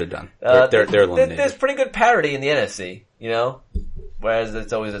Packers are done. They're eliminated. There's pretty good parity in the NFC, you know? Whereas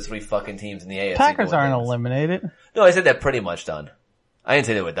it's always the three fucking teams in the AFC. Packers going aren't things. eliminated. No, I said they're pretty much done. I didn't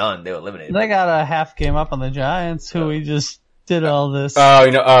say they were done. They were eliminated. They got a half game up on the Giants, who we just did all this Oh,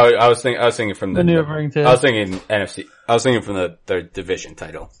 I was thinking from the maneuvering to. I was thinking NFC. I was thinking from the division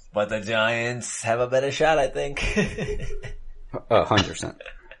title. But the Giants have a better shot, I think. 100%.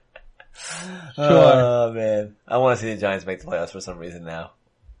 Oh man, I want to see the Giants make the playoffs for some reason now.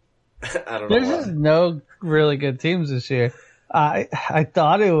 I don't know. There's just no really good teams this year. I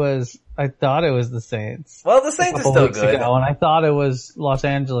thought it was the Saints. Well, the Saints are still good. Ago, and I thought it was Los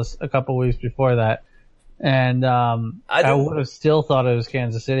Angeles a couple weeks before that. And I would have still thought it was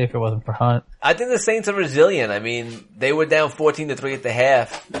Kansas City if it wasn't for Hunt. I think the Saints are resilient. I mean, they were down 14-3 at the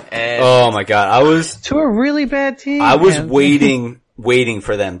half, and Oh my god, I was To a really bad team. man. waiting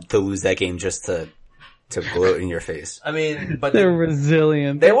for them to lose that game just to blow it in your face. I mean, but They're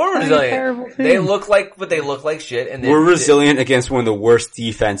resilient. they were They're a terrible resilient. team. They look like shit, and We're resilient against one of the worst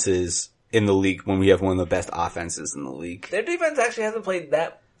defenses in the league when we have one of the best offenses in the league. Their defense actually hasn't played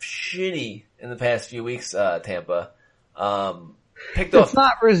that shitty in the past few weeks. Tampa picked It's off.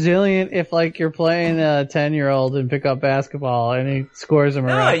 not resilient if like you're playing a 10-year-old and pick up basketball and he scores them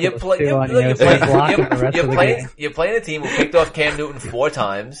No, around. you're playing a team who picked off Cam Newton 4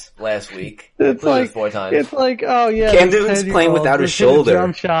 times last week. It's like 4 times. It's like, oh yeah, Cam this Newton's 10-year-old playing without his just hit a shoulder.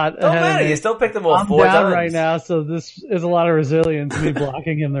 Jump shot. Don't ahead of matter. me. You still picked them all I'm 4 down times right now, so this is a lot of resilience. Me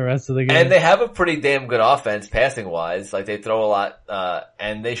blocking him the rest of the game. And they have a pretty damn good offense, passing wise. Like they throw a lot,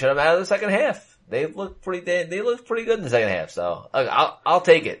 and they shut them out of the second half. They look pretty good in the second half. So I'll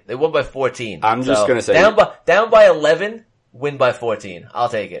take it. They won by 14. I'm just gonna say down by 11, win by 14. I'll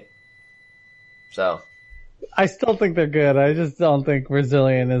take it. So I still think they're good. I just don't think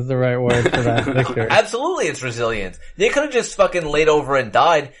resilient is the right word for that victory. absolutely, it's resilience. They could have just fucking laid over and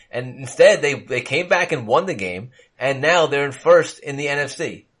died, and instead they came back and won the game, and now they're in first in the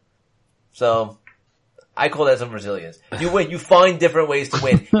NFC. So I call that some resilience. You win. You find different ways to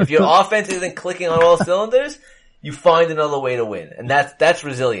win. If your offense isn't clicking on all cylinders, you find another way to win, and that's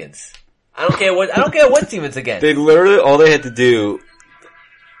resilience. I don't care what team it's against. They literally all they had to do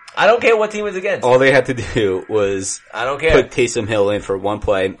I don't care what team it's against. all they had to do was I don't care. put Taysom Hill in for one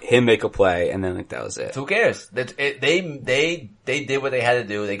play, him make a play, and then like that was it. Who cares? They did what they had to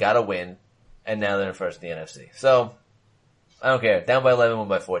do. They got a win, and now they're first in the NFC. So I don't care. Down by 11, won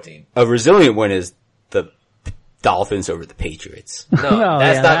by 14. A resilient win is the Dolphins over the Patriots. No,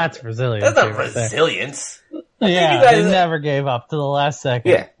 that's resilient. That's not resilience. Yeah, you guys- they never gave up to the last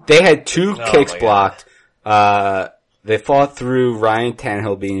second. Yeah, they had 2 Oh kicks my blocked. They fought through Ryan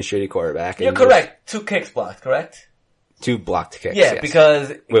Tannehill being a shitty quarterback. You're and correct. 2 kicks blocked, correct? 2 blocked kicks. Yeah, yes. because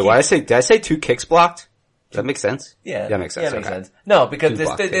Wait, did I say 2 kicks blocked? Does that make sense? yeah, that makes sense. Yeah, makes Okay. sense. No, because 2 they're,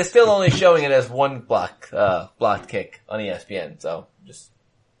 blocked they're kicks. still only showing it as 1 blocked kick on ESPN. So just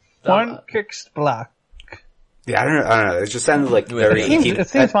One kicks block. Yeah, I don't know. It just sounded like very It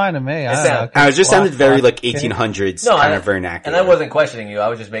seems fine to me. I don't sound- know. it just sounded very Block, like 1800s, No, kind I- of vernacular. And I wasn't questioning you. I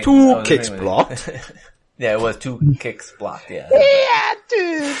was just making 2 I was kicks agreeing with you. blocked. Yeah, it was 2 kicks blocked. Yeah. Yeah,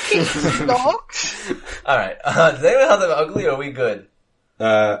 dude, kicks blocked. All right. Does anyone have them ugly, or are we good?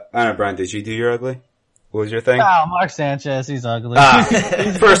 I don't know, Brian, did you do your ugly? What was your thing? Oh, Mark Sanchez, he's ugly.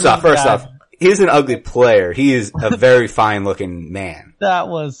 First off, he's an ugly player. He is a very fine looking man. That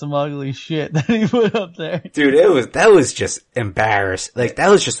was some ugly shit that he put up there. Dude, that was just embarrassing. Like, that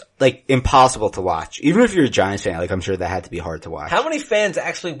was just, like, impossible to watch. Even if you're a Giants fan, like, I'm sure that had to be hard to watch. How many fans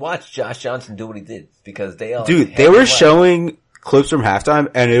actually watched Josh Johnson do what he did? Because they all Dude, had they him were left. showing clips from halftime,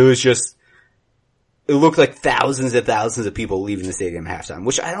 and it was just, it looked like thousands and thousands of people leaving the stadium at halftime,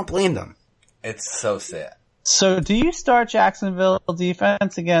 which I don't blame them. It's so sad. So do you start Jacksonville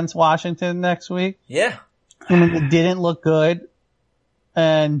defense against Washington next week? Yeah. I mean, it didn't look good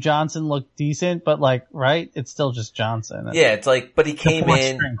and Johnson looked decent, but like, right? It's still just Johnson. Yeah, it's like, but he came in.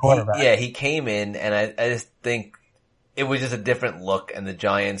 fourth-string quarterback. He came in, and I just think it was just a different look, and the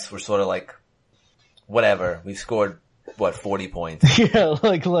Giants were sort of like, whatever. We scored, 40 points? Yeah,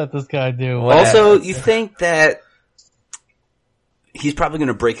 like let this guy do. Whatever. Also, you think that he's probably going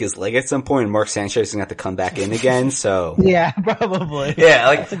to break his leg at some point, and Mark Sanchez is going to have to come back in again, so. Yeah, probably. Yeah,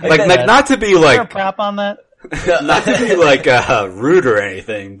 Like, not to be Is there a like, prop on that? not to be like, rude or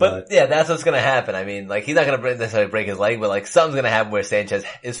anything, But yeah, that's what's gonna happen. I mean, like, he's not gonna necessarily break his leg, but like, something's gonna happen where Sanchez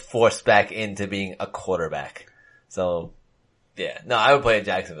is forced back into being a quarterback. So, yeah. No, I would play a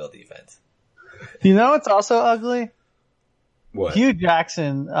Jacksonville defense. You know what's also ugly? what? Hugh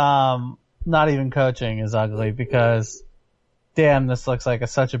Jackson, not even coaching is ugly because damn, this looks like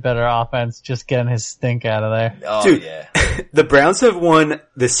such a better offense just getting his stink out of there. Oh, Dude. yeah. The Browns have won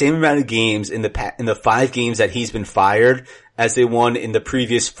the same amount of games in the 5 games that he's been fired as they won in the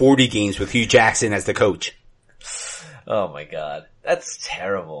previous 40 games with Hugh Jackson as the coach. Oh my god. That's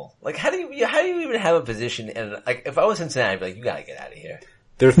terrible. Like, how do you even have a position? And like, if I was Cincinnati, I'd be like, you gotta get out of here.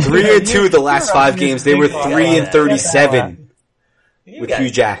 They're 3-2 the last 5 games. They were 3-37 with Hugh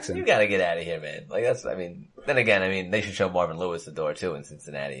Jackson. You gotta get out of here, man. Like then again, they should show Marvin Lewis the door too in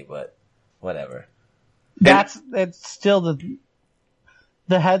Cincinnati, but whatever. It's still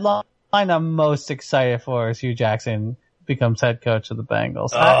the headline I'm most excited for is Hugh Jackson becomes head coach of the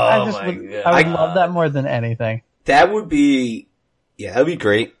Bengals. I would love that more than anything. That would be, that'd be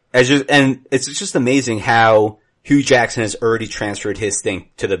great. And it's just amazing how Hugh Jackson has already transferred his thing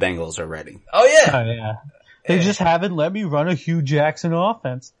to the Bengals already. Oh yeah. Oh yeah. They just haven't let me run a Hugh Jackson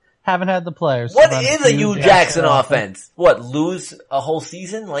offense. Haven't had the players. What is a Hugh Jackson offense? What, lose a whole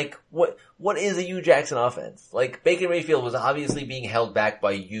season? Like, what is a Hugh Jackson offense? Like, Baker Mayfield was obviously being held back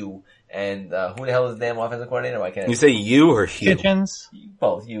by you, and, who the hell is the damn offensive coordinator? Why can't You say you or Hugh? Kitchens?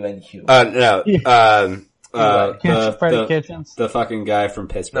 Both, you and Hugh. No, Freddie Kitchens? The fucking guy from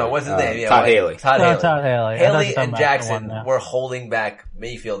Pittsburgh. No, what's his name? Yeah, Todd Haley. Todd Haley. Todd Haley. Haley and Jackson were holding back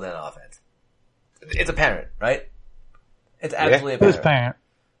Mayfield in offense. It's apparent, right? It's absolutely It apparent. was apparent.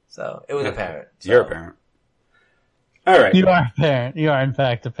 So, it was apparent. So. You're a parent. Alright. You are a parent. You are in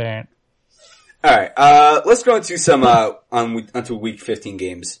fact a parent. Alright, let's go into some, onto week 15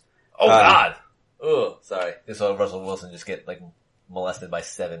 games. Oh God! Oh, sorry. This saw Russell Wilson just get, like, molested by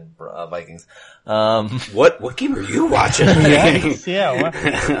 7 Vikings. What game are you watching? Yeah. What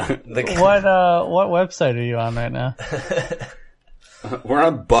website are you on right now? We're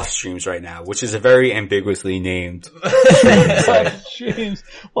on Buff Streams right now, which is a very ambiguously named. Streams.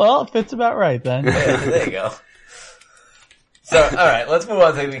 Well, it fits about right then. Yeah, there you go. So, alright, let's move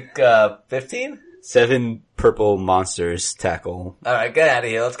on to week, 15? 7 purple monsters tackle. Alright, get out of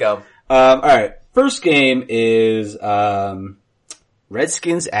here, let's go. Alright. First game is,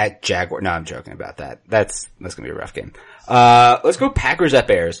 Redskins at Jaguar. No, I'm joking about that. That's gonna be a rough game. Let's go Packers at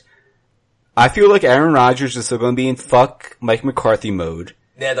Bears. I feel like Aaron Rodgers is still gonna be in fuck Mike McCarthy mode.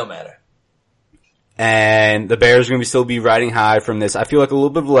 Yeah, it don't matter. And the Bears are gonna still be riding high from this. I feel like a little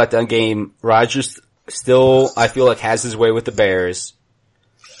bit of a letdown game. Rodgers still, I feel like, has his way with the Bears.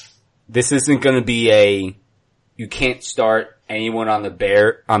 This isn't gonna be you can't start anyone on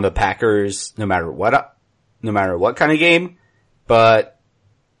the Packers no matter what kind of game. But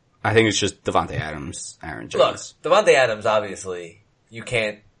I think it's just Devontae Adams, Aaron Jones. Look, Devontae Adams, obviously, you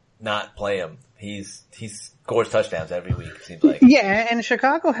can't not play him. He scores touchdowns every week, it seems like. Yeah, and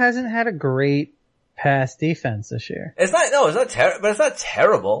Chicago hasn't had a great pass defense this year. It's not terrible, but it's not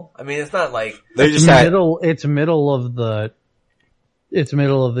terrible. I mean, it's not like It's middle of the.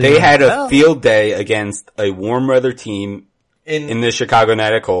 They had a field day against a warm weather team in the Chicago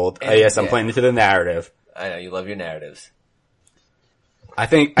Night of Cold. Yes, I'm playing into the narrative. I know, you love your narratives. I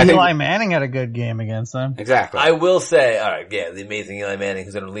think Eli Manning had a good game against them. Exactly. I will say, alright, yeah, the amazing Eli Manning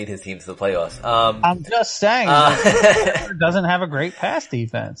who's going to lead his team to the playoffs. I'm just saying, doesn't have a great pass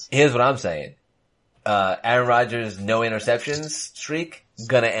defense. Here's what I'm saying. Aaron Rodgers' no interceptions streak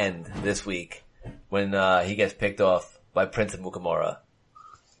gonna end this week when, he gets picked off by Prince Amukamara.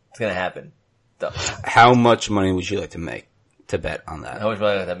 It's gonna happen. How much money would you like to bet on that? How much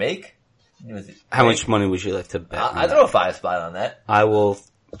money to make? How much money would you like to bet on I throw a 5 spot on that. I will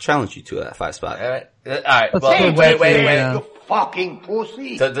challenge you to that 5 spot. Alright. Well, wait. You fucking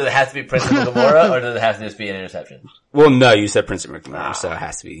pussy. So does it have to be Prince Amukamara or does it have to just be an interception? Well, no, you said Prince McNamara, so it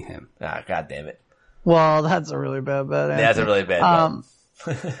has to be him. Ah, god damn it. Well, that's a really bad bet. Yeah, that's a really bad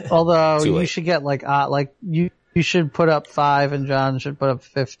bet. Although you should get you should put up 5 and John should put up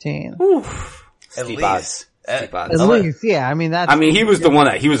 15. At Steep least. odds. At least, yeah. I mean, he was the one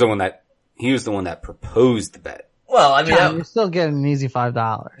that proposed the bet. Well, I mean, John, you're still getting an easy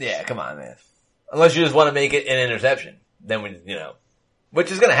 $5. Yeah, come on, man. Unless you just want to make it an interception. Then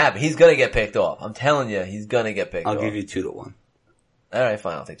which is gonna happen. He's gonna get picked off. I'm telling you, he's gonna get picked off. I'll give you 2-1. Alright,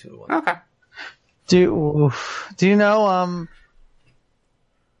 fine, I'll take 2-1. Okay. Do you know,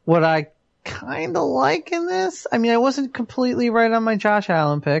 what I kinda like in this? I mean, I wasn't completely right on my Josh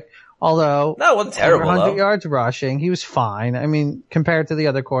Allen pick, although. No, it wasn't terrible, 100 though. yards rushing. He was fine. I mean, compared to the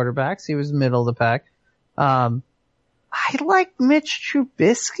other quarterbacks, he was middle of the pack. I like Mitch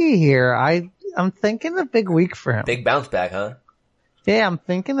Trubisky here. I'm thinking a big week for him. Big bounce back, huh? Yeah, I'm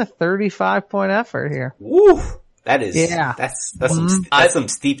thinking a 35-point effort here. Woo! That is, yeah. That's some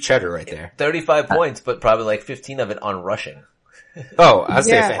steep cheddar right there. 35 points, but probably like 15 of it on rushing. Oh, I'd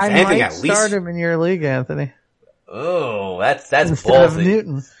say if I anything might at least. start him in your league, Anthony. Oh, that's Instead of ballsy.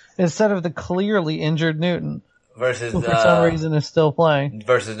 Newton. Instead of the clearly injured Newton. Versus, Who for some reason is still playing.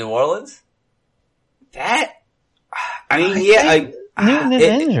 Versus New Orleans? Newton is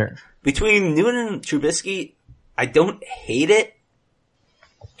injured. Between Newton and Trubisky, I don't hate it,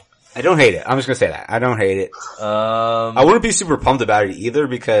 I don't hate it. I'm just gonna say that. I don't hate it. I wouldn't be super pumped about it either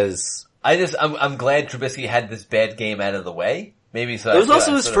because I'm glad Trubisky had this bad game out of the way. Maybe so. it was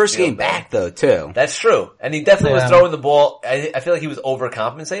also his first game back though, too. That's true. And he definitely was throwing the ball. I feel like he was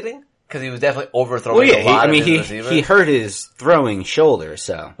overcompensating because he was definitely overthrowing a lot of his receivers. He hurt his throwing shoulder,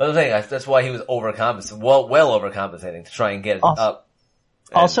 so. But I'm saying that's why he was overcompensating, well overcompensating to try and get it up.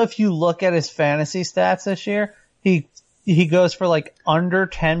 Also, if you look at his fantasy stats this year, he goes for like under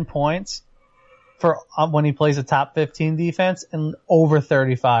 10 points for when he plays a top 15 defense and over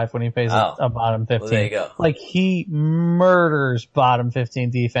 35 when he plays a bottom 15. Well, there you go. Like he murders bottom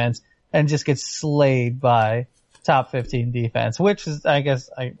 15 defense and just gets slayed by top 15 defense, which is, I guess,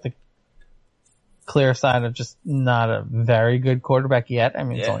 the clear sign of just not a very good quarterback yet. I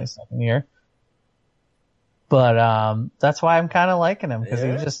mean, it's only his second year. But that's why I'm kind of liking him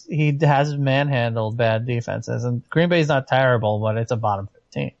because he has manhandled bad defenses, and Green Bay's not terrible, but it's a bottom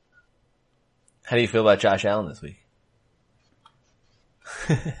 15. How do you feel about Josh Allen this week?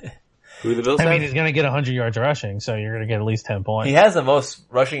 Who the Bills I have? mean, he's going to get 100 yards rushing, so you're going to get at least 10 points. He has the most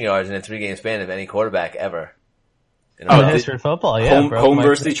rushing yards in a 3-game span of any quarterback ever. In the history of football, yeah. Home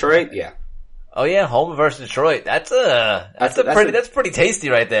versus Detroit, yeah. Oh yeah, home versus Detroit. That's pretty tasty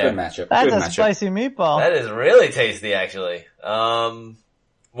right there. Good matchup. That's Good a matchup. spicy meatball. That is really tasty, actually. What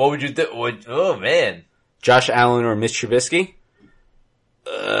would you do? Oh man, Josh Allen or Mitch Trubisky?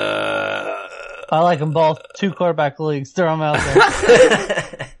 I like them both. 2 quarterback leagues. Throw them out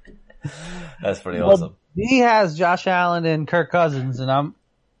there. That's pretty awesome. He has Josh Allen and Kirk Cousins, and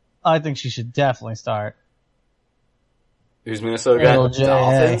I think she should definitely start. Who's Minnesota got?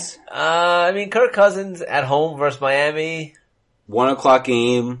 Dolphins? I mean, Kirk Cousins at home versus Miami. 1:00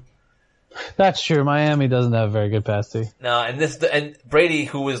 game. That's true. Miami doesn't have a very good pass D. No, and Brady,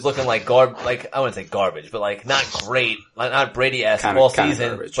 who was looking like I wouldn't say garbage, but like not great, like not Brady-esque all season,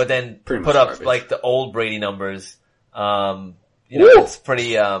 garbage. but then Pretty put much up garbage. like the old Brady numbers. It's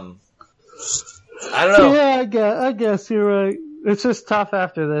pretty, I don't know. Yeah, I guess you're right. It's just tough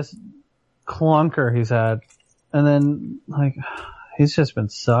after this clunker he's had. And then, like, he's just been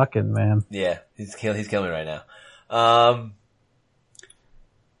sucking, man. Yeah, he's killing me right now.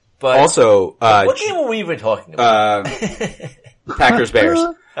 But Also, what game were we even talking about? Packers Bears.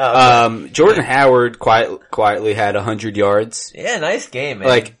 Jordan Howard quietly had 100 yards. Yeah, nice game, man.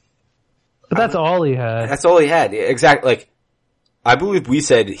 Like, But that's all he had. that's all he had. Exactly. Like, I believe we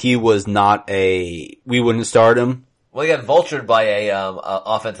said he was we wouldn't start him. Well, he got vultured by a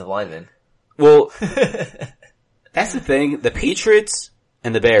offensive lineman. Well, that's the thing. The Patriots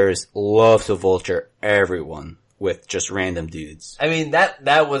and the Bears love to vulture everyone with just random dudes. I mean, that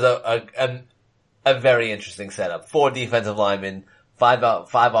was a very interesting setup. 4 defensive linemen, 5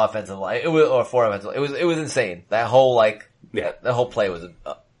 offensive line, or 4 offensive. It was insane. That whole that whole play was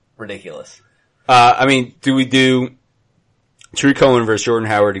ridiculous. I mean, do we do Tariq Cohen versus Jordan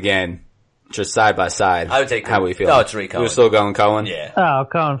Howard again? Just side by side. I would take how we feel. No, Tariq Cohen. We're still going Cohen? Yeah. Oh,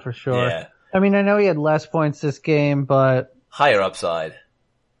 Cohen for sure. Yeah. I mean, I know he had less points this game, but Higher upside.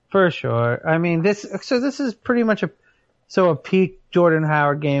 for sure. I mean, this is pretty much a peak Jordan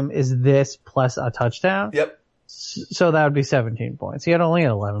Howard game is this plus a touchdown. Yep. So that would be 17 points. He had only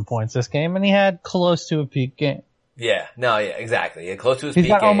 11 points this game, and he had close to a peak game. Yeah. No, yeah, exactly. Yeah, close to his He's peak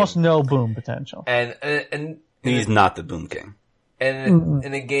got game. almost no boom potential. And He's not the Boom King. And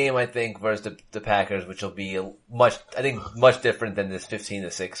in a game, I think, versus the Packers, which will be much different than this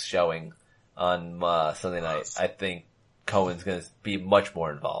 15-6 showing on Sunday night. I think Cohen's going to be much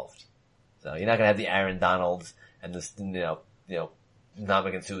more involved. So you're not going to have the Aaron Donalds and this,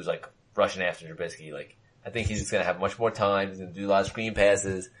 Ndamukong Suh's like rushing after Trubisky. Like, I think he's just going to have much more time. He's going to do a lot of screen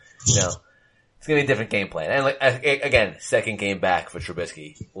passes. It's going to be a different game plan. And again, second game back for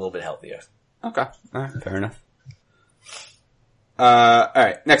Trubisky, a little bit healthier. Okay. Alright, fair enough.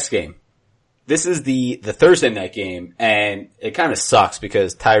 Alright, next game. This is the Thursday night game, and it kind of sucks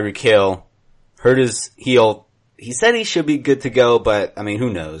because Tyreek Hill hurt his heel. He said he should be good to go, but, I mean,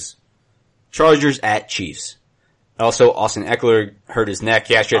 who knows? Chargers at Chiefs. Also, Austin Eckler hurt his neck.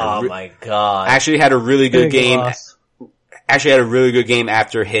 He actually had my God. Actually had a really good Big game. loss. Actually had a really good game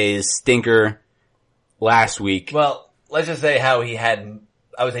after his stinker last week. Well, let's just say how he had,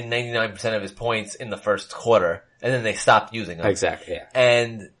 I would say 99% of his points in the first quarter, and then they stopped using him. Exactly, yeah.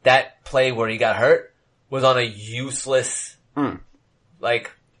 And that play where he got hurt was on a useless, Dumb.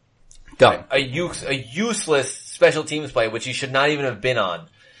 a useless special teams play, which he should not even have been on.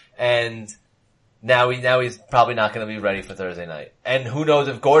 And now he's probably not going to be ready for Thursday night. And who knows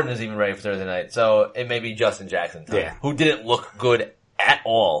if Gordon is even ready for Thursday night. So it may be Justin Jackson time, Yeah. who didn't look good at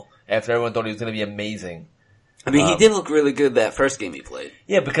all after everyone thought he was going to be amazing. I mean, he did look really good that first game he played.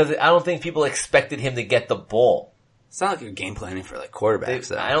 Yeah, because I don't think people expected him to get the ball. It's not like you're game planning for like quarterbacks,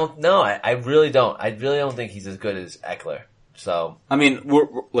 though. I don't know. I really don't. I really don't think he's as good as Eckler. So, I mean,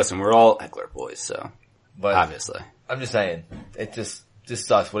 we're all Eckler boys, so but obviously. I'm just saying, it just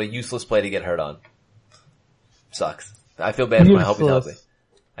sucks. What a useless play to get hurt on. Sucks. I feel bad for him. I hope he's healthy.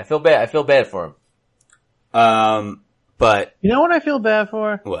 I feel bad for him. But You know what I feel bad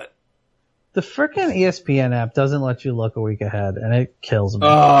for? what? The frickin' ESPN app doesn't let you look a week ahead, and it kills me.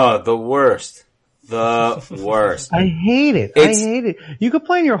 Oh, the worst. The worst. I hate it. I hate it. You could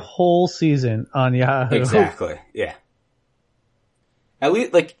plan your whole season on Yahoo. Exactly. Yeah. At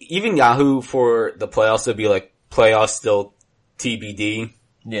least, like, even Yahoo for the playoffs would be like, playoffs still TBD.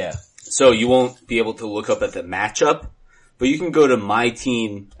 Yeah. So you won't be able to look up at the matchup, but you can go to my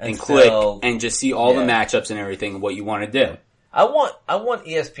team and click and just see all the matchups and everything, what you want to do. I want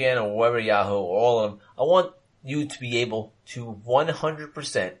ESPN or whoever, Yahoo or all of them, I want you to be able to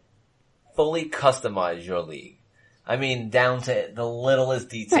 100% fully customize your league. I mean, down to the littlest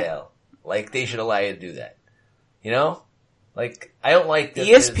detail. Like, they should allow you to do that. You know? Like, I don't like this.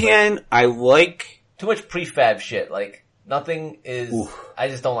 ESPN, like, I like too much prefab shit. Like, nothing is, I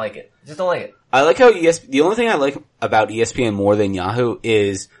just don't like it. Just don't like it. I like how the only thing I like about ESPN more than Yahoo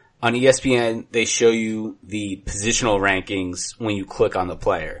is on ESPN, they show you the positional rankings when you click on the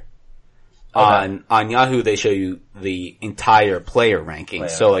player. Okay. On Yahoo, they show you the entire player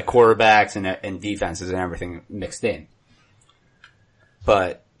rankings. So like quarterbacks and defenses and everything mixed in.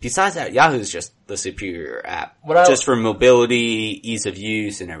 But besides that, Yahoo is just the superior app. Just for mobility, ease of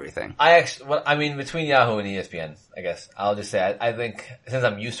use, and everything. I mean, between Yahoo and ESPN, I guess, I'll just say, I think, since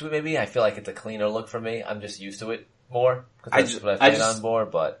I'm used to it maybe, I feel like it's a cleaner look for me. I'm just used to it more. Cause that's just what I've played on more,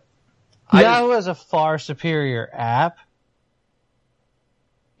 but. Yahoo has a far superior app.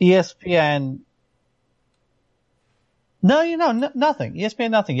 ESPN. No, nothing.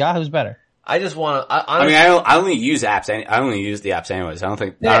 ESPN, nothing. Yahoo's better. I just want to. I only use apps. I only use the apps anyways. I don't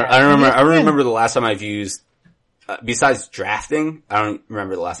think. Yeah, I remember the last time I've used. Besides drafting, I don't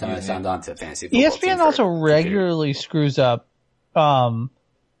remember the last time I signed on to fantasy football. ESPN also regularly screws up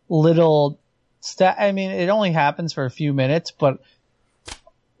little stat. I mean, it only happens for a few minutes, but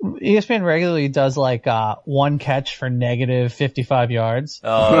ESPN regularly does like one catch for negative 55 yards.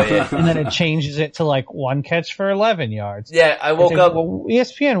 Oh yeah. And then it changes it to like one catch for 11 yards. Yeah, I woke up. Well,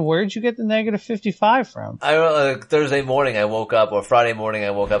 ESPN, where'd you get the negative 55 from? Thursday morning I woke up, or Friday morning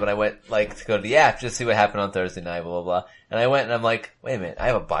I woke up, and I went like to go to the app just to see what happened on Thursday night, blah blah blah. And I went and I'm like, wait a minute, I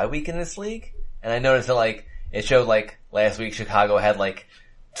have a bye week in this league? And I noticed that like it showed like last week Chicago had like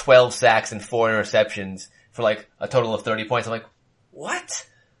 12 sacks and 4 interceptions for like a total of 30 points. I'm like, what?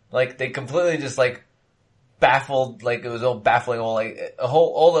 Like, they completely just, like, baffled, like, it was all baffling, all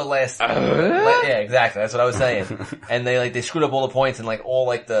the last, yeah, exactly, that's what I was saying. And they screwed up all the points and, like, all,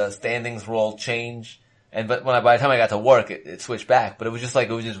 like, the standings were all changed. But by the time I got to work, it switched back. But it was just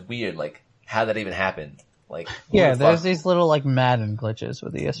weird, like, how that even happened. Like, yeah, there's these little, like, Madden glitches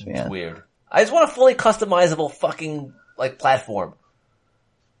with ESPN. It's weird. I just want a fully customizable fucking, like, platform.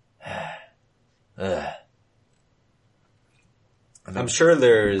 I'm sure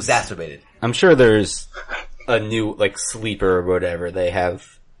there's exacerbated. I'm sure there's a new like sleeper or whatever. They have.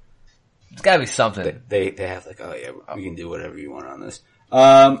 It's gotta be something. They have like, oh yeah, we can do whatever you want on this.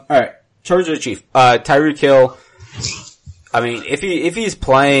 All right, Chargers Chief. Tyreek Hill. I mean, if he's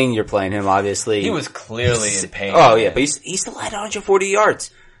playing, you're playing him. Obviously, he was clearly in pain. Oh yeah, but he still had 140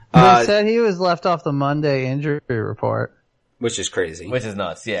 yards. They said he was left off the Monday injury report, which is crazy. Which is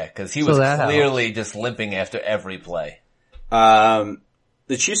nuts. Yeah, because he was clearly just limping after every play.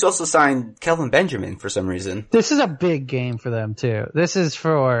 The Chiefs also signed Kelvin Benjamin for some reason. This is a big game for them too. This is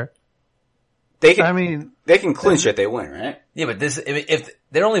for. They can clinch it. They win, right? Yeah, but if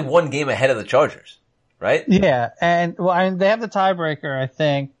they're only one game ahead of the Chargers, right? Yeah, and they have the tiebreaker, I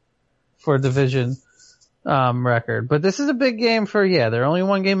think, for division record. But this is a big game for they're only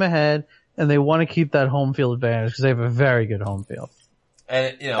one game ahead, and they want to keep that home field advantage because they have a very good home field.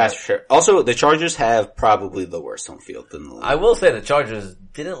 And, that's for sure. Also, the Chargers have probably the worst home field in the league. I will say the Chargers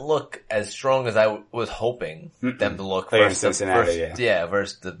didn't look as strong as I was hoping them to look versus Cincinnati,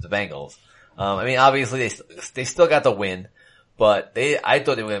 versus the Bengals. I mean, obviously they still got the win, but I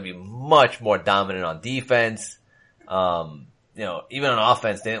thought they were going to be much more dominant on defense. Even on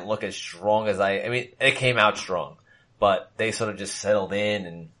offense, they didn't look as strong as I mean, it came out strong, but they sort of just settled in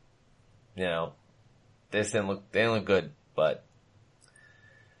and, they didn't look good, but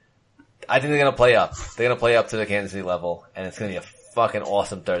I think they're gonna play up. They're gonna play up to the Kansas City level, and it's gonna be a fucking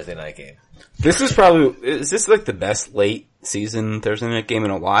awesome Thursday night game. Is this like the best late season Thursday night game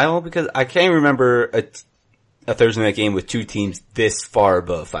in a while? Because I can't remember a Thursday night game with two teams this far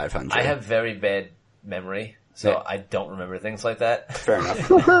above 500. I have very bad memory, so Yeah. I don't remember things like that. Fair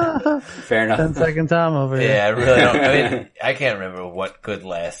enough. Fair enough. 10-second time over here. Yeah, I really don't. I mean, I can't remember what good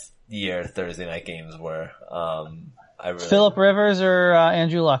last year Thursday night games were. I really. Phillip Rivers or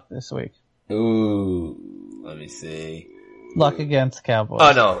Andrew Luck this week? Ooh. Let me see. Luck against the Cowboys.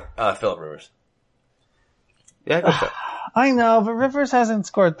 Oh no, Phillip Rivers. Yeah, go for it. I know, but Rivers hasn't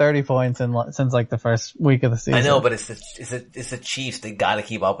scored 30 points since like the first week of the season. I know, but it's the Chiefs. They gotta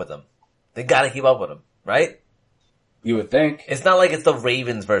keep up with them. They gotta keep up with them, right? You would think. It's not like it's the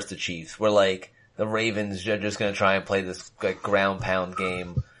Ravens versus the Chiefs, where like the Ravens are just gonna try and play this like ground pound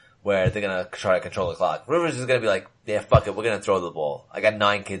game where they're gonna try to control the clock. Rivers is gonna be like, yeah, fuck it, we're gonna throw the ball. I got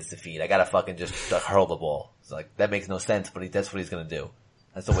 9 kids to feed. I gotta fucking just hurl the ball. It's like, that makes no sense, but that's what he's gonna do.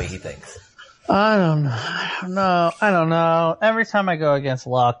 That's the way he thinks. I don't know. Every time I go against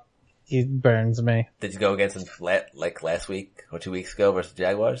Luck, he burns me. Did you go against him like last week or 2 weeks ago versus the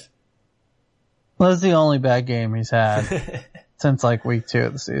Jaguars? Well, that's the only bad game he's had since like week 2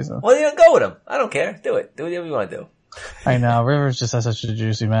 of the season. Well, you don't go with him. I don't care. Do it. Do whatever you want to do. I know. Rivers just has such a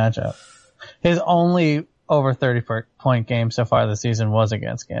juicy matchup. His only over 30-point game so far this season was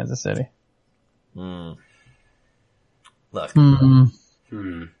against Kansas City. Look,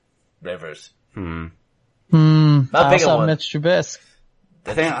 Rivers. I Not big also one. Mitch Trubisky.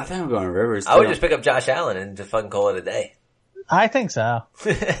 I think I'm going Rivers. I would just pick up Josh Allen and just fucking call it a day. I think so.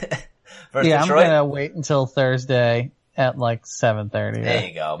 Versus Yeah, Detroit. I'm gonna wait until Thursday at like 7:30. There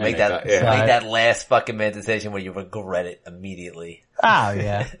you go. Make Yeah, that yeah. make that last fucking man decision where you regret it immediately. Oh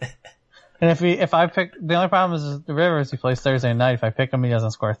yeah. And if I pick, the only problem is the Rivers, he plays Thursday night. If I pick him, he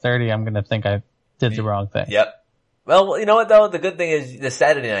doesn't score 30. I'm gonna think I did the wrong thing. Yep. Well, you know what though? The good thing is the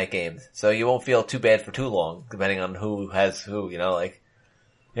Saturday night games, so you won't feel too bad for too long, depending on who has who. You know, like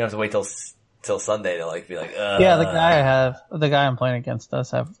you don't have to wait till Sunday to like be like, Yeah, the guy I'm playing against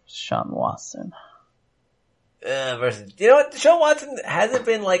does have Sean Watson. versus. You know what? Deshaun Watson hasn't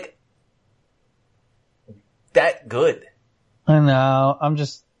been like that good. I know.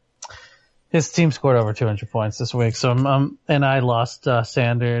 His team scored over 200 points this week, so and I lost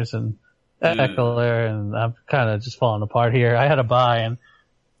Sanders and Eckler, and I'm kind of just falling apart here. I had a bye, and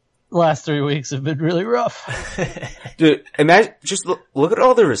the last 3 weeks have been really rough. Dude, imagine, just look at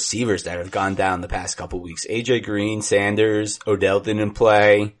all the receivers that have gone down the past couple weeks. AJ Green, Sanders, Odell didn't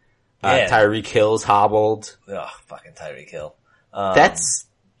play, Yeah. Tyreek Hill's hobbled. Ugh, fucking Tyreek Hill. That's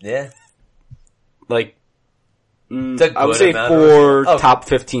Yeah. like, It's a I would good say amount of 4 receivers. Oh. top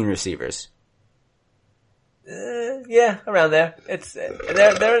 15 receivers. Yeah, around there. It's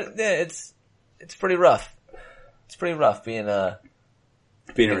it's pretty rough. It's pretty rough being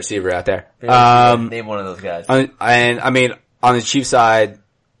Being a receiver out there. name one of those guys. And I mean, on the Chiefs side,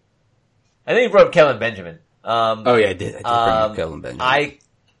 I think you brought up Kelvin Benjamin. oh yeah, I did bring up Kelvin Benjamin.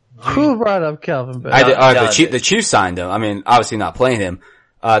 Who brought up Kelvin I Benjamin? did, the Chiefs signed him. I mean, obviously not playing him.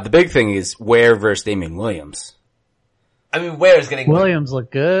 The big thing is Ware versus Damian Williams. I mean, Ware's getting Williams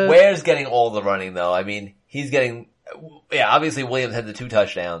look good. Ware's getting all the running though. I mean, he's getting. Yeah, obviously Williams had the 2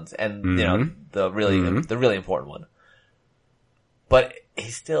 touchdowns and you know the really important one, but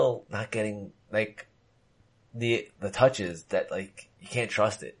he's still not getting like the touches that like you can't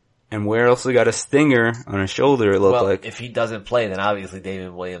trust it. And Ware also got a stinger on his shoulder, it looked Well, like. if he doesn't play, then obviously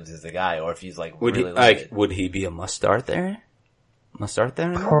David Williams is the guy, or if he's like Would really he, limited. would he be a must start there? Must start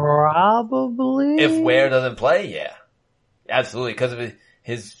there? Probably. If Ware doesn't play, yeah. Absolutely, because of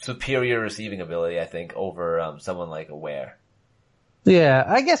his superior receiving ability, I think, over someone like a Ware. Yeah,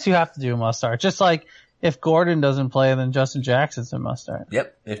 I guess you have to do a must start. Just like if Gordon doesn't play, then Justin Jackson's a must start.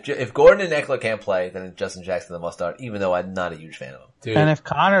 Yep. If Gordon and Eckler can't play, then Justin Jackson's a must start, even though I'm not a huge fan of him. Dude. And if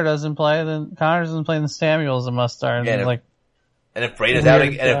Connor doesn't play, then Samuel's a must start. Yeah, And like, And if Brady's Weird out,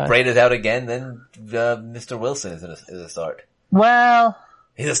 and guy. if Brady's out again, then Mr. Wilson is a start. well,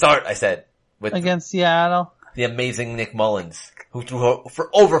 He's a start, I said, with against Seattle. the amazing Nick Mullins, who threw for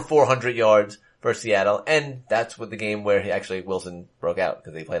over 400 yards for Seattle, and that's what the game where Wilson broke out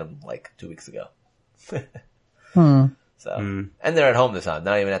because they played him like 2 weeks ago. So, and they're at home this time,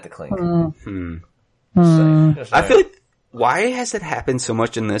 not even at the Clink. Just I feel like, why has it happened so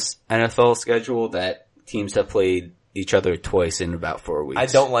much in this NFL schedule that teams have played each other twice in about 4 weeks? I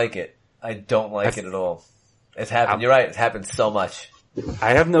don't like it. I don't like it at all. It's happened. You're right. It's happened so much.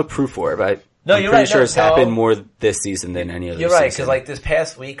 I have no proof for it, but No, I'm you're pretty right. sure No, it's no. happened more this season than any other You're right, season. because like this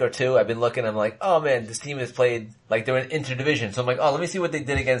past week or two, I've been looking, I'm like, oh man, this team has played, like they're in interdivision. So I'm like, oh, let me see what they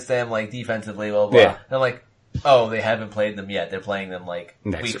did against them, like defensively, blah, blah, blah. Yeah. And I'm like, oh, they haven't played them yet. They're playing them like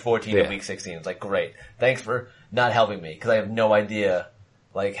Next- week 14 yeah. and week 16. It's like, great. Thanks for not helping me, because I have no idea,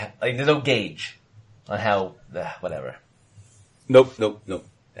 like there's no gauge. on how, whatever. Nope.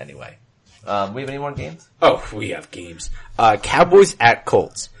 Anyway. We have any more games? Oh, we have games. Cowboys at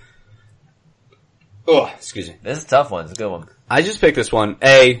Colts. Oh, excuse me. This is a tough one. It's a good one. I just picked this one,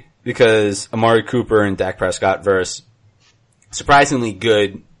 A, because Amari Cooper and Dak Prescott versus surprisingly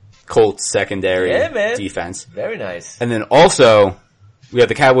good Colts secondary defense. Very nice. And then also, we have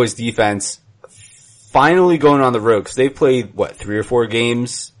the Cowboys defense finally going on the road, because they've played, 3 or 4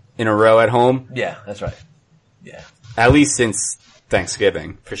 games in a row at home? Yeah, that's right. Yeah. At least since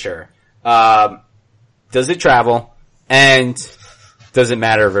Thanksgiving, for sure. Does it travel? And does it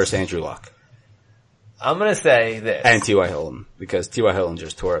matter versus Andrew Luck? I'm gonna say this. And T.Y. Hilton, because T.Y. Hilton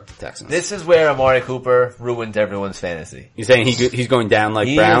just tore up the Texans. This is where Amari Cooper ruined everyone's fantasy. You're saying he's going down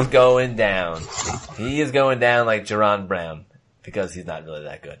like Brown? He is going down. He is going down like Jaron Brown, because he's not really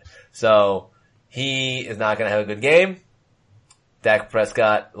that good. So, he is not gonna have a good game. Dak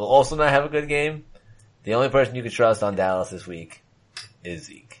Prescott will also not have a good game. The only person you can trust on Dallas this week is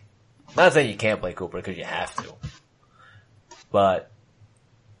Zeke. Not saying you can't play Cooper, because you have to. But,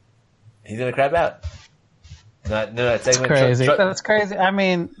 he's gonna crap out. That's crazy. That's crazy. I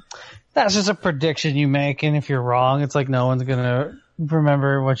mean, that's just a prediction you make, and if you're wrong, it's like no one's gonna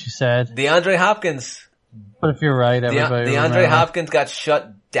remember what you said. DeAndre Hopkins. But if you're right, everybody DeAndre Hopkins got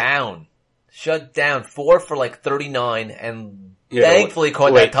shut down. 4 for like 39, and thankfully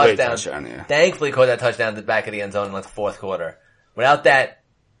caught that touchdown. Thankfully caught that touchdown at the back of the end zone in like the fourth quarter. Without that,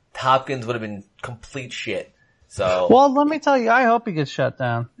 Hopkins would have been complete shit. So, well, let me tell you, I hope he gets shut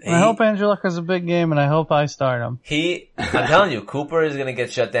down. I hope Andrew Luck has a big game, and I hope I start him. I'm telling you, Cooper is gonna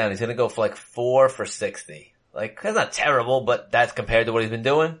get shut down. He's gonna go for like 4 for 60. Like, that's not terrible, but that's compared to what he's been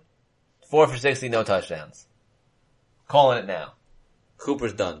doing. 4 for 60, no touchdowns. Calling it now.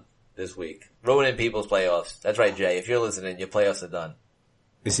 Cooper's done this week. Ruining people's playoffs. That's right, Jay. If you're listening, your playoffs are done.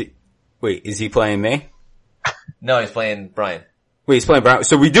 Is he playing me? No, he's playing Brian. Wait, he's playing Brown.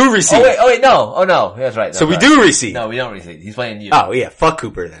 So we do receive. Oh wait, no. Oh no, that's right. So we do receive. No, we don't receive. He's playing you. Oh yeah, fuck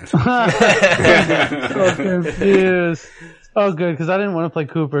Cooper then. So confused. Oh good, because I didn't want to play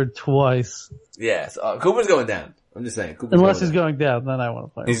Cooper twice. Yeah, so, Cooper's going down. I'm just saying. Unless he's going down, then I want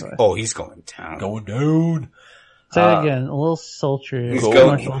to play him twice. Oh, he's going down. Going down. Say it again, a little sultry. He's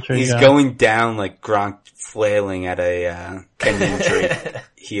going down like Gronk flailing at a Kenyan tree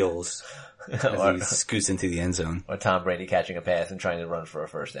heels. As he scoots into the end zone. Or Tom Brady catching a pass and trying to run for a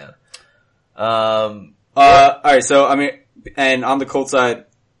first down. Alright, so, I mean, and on the Colts side,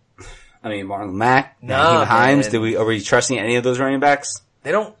 I mean, Marlon Mack, Nyheim Hines, are we trusting any of those running backs?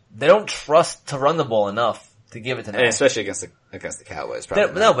 They don't trust to run the ball enough to give it to Mack. And especially against the Cowboys,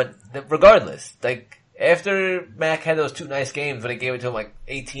 probably. No, but regardless, like, after Mack had those 2 nice games when they gave it to him like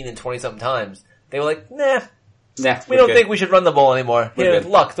 18 and 20 something times, they were like, nah, we don't think we should run the ball anymore. Here,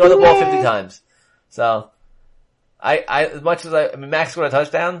 Luck, throw the ball 50 times. So, as much as I mean, Max scored a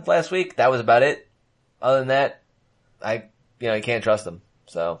touchdown last week, that was about it. Other than that, you can't trust them.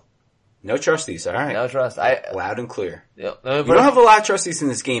 So. No trusties, alright. No trust. Loud and clear. Yep. You don't have a lot of trusties in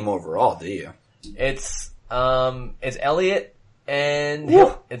this game overall, do you? It's Elliott and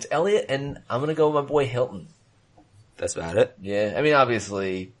I'm gonna go with my boy Hilton. That's about it. Yeah, I mean,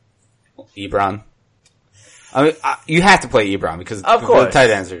 obviously. Ebron. I mean, you have to play Ebron because the tight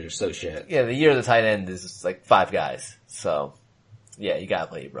ends are just so shit. Yeah, the year of the tight end is like 5 guys. So, yeah, you gotta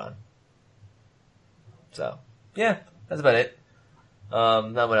play Ebron. So, yeah, that's about it.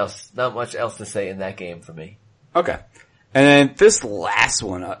 Not much else to say in that game for me. Okay. And then this last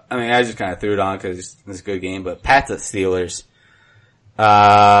one, I mean, I just kind of threw it on because it's a good game, but Pats at Steelers.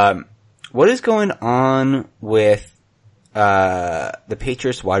 What is going on with the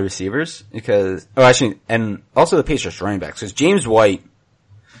Patriots wide receivers? And also the Patriots running backs, because James White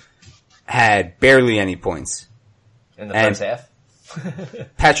had barely any points. In the first half?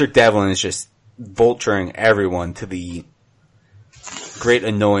 Patrick Devlin is just vulturing everyone to the great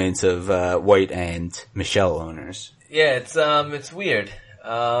annoyance of White and Michelle owners. Yeah, it's weird. It's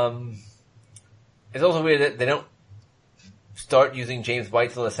also weird that they don't start using James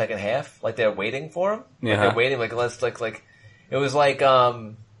White till the second half, like they're waiting for him. Yeah. Like they're waiting, like it was like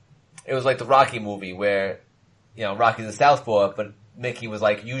the Rocky movie where, Rocky's a southpaw, but Mickey was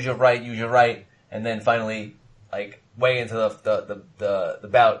like, use your right, and then finally, like, way into the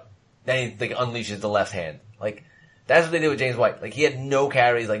bout, then he, like, unleashes the left hand. Like, that's what they did with James White. Like, he had no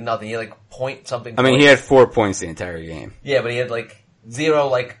carries, like, nothing. He had, like, point something. I mean, he had 4 points the entire game. Yeah, but he had, like, 0,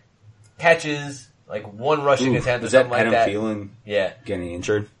 like, catches, like, 1 rushing attempt or something like that. Thielen getting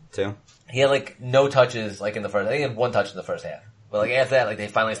injured, too? He had, like, no touches, like, in the first. I think he had 1 touch in the first half. But, like, after that, like, they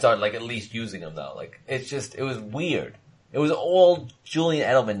finally started, like, at least using him, though. Like, it was weird. It was all Julian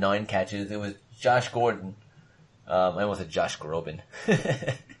Edelman 9 catches. It was Josh Gordon. I almost said Josh Groban.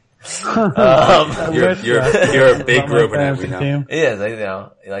 You're a big Groban, we know. He is,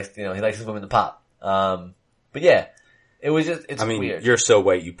 he likes his women to pop. But yeah, it's weird. You're so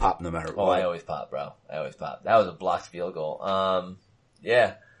white, you pop no matter what. Oh, I always pop, bro. I always pop. That was a blocked field goal.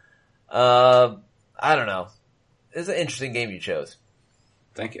 Yeah. I don't know. It's an interesting game you chose.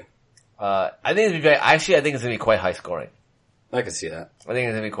 Thank you. I think I think it's gonna be quite high scoring. I can see that. I think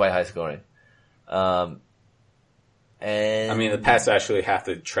it's gonna be quite high scoring. And I mean, the Pats actually have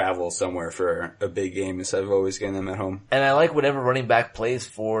to travel somewhere for a big game instead of always getting them at home. And I like whatever running back plays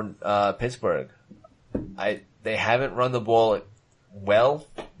for Pittsburgh. They haven't run the ball well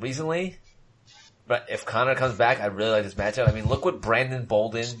recently, but if Connor comes back, I really like this matchup. I mean, look what Brandon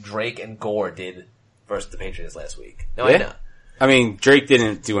Bolden, Drake, and Gore did versus the Patriots last week. No, yeah. I know. I mean, Drake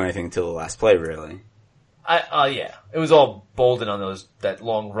didn't do anything until the last play, really. Yeah, it was all Bolden on that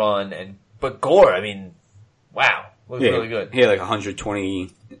long run, but Gore, I mean, wow. Was really good. He had like 120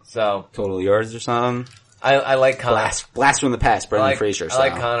 total yards or something. I like Connor. Blast from the past, Brendan Fraser style. I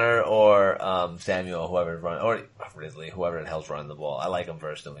like Connor or Samuel, whoever's running, or Ridley, whoever the hell's running the ball. I like him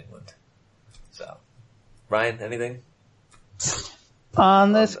versus New England. So, Ryan, anything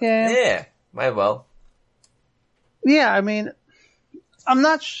on this game? Yeah, might as well. Yeah, I mean, I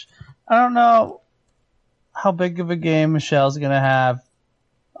don't know how big of a game Michelle's gonna have.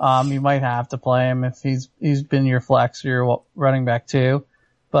 You might have to play him if he's been your flex or your running back too.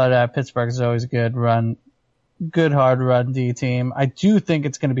 But Pittsburgh is always a good hard run D team. I do think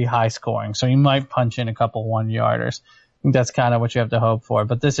it's going to be high scoring, so you might punch in a couple 1-yarders. I think that's kind of what you have to hope for.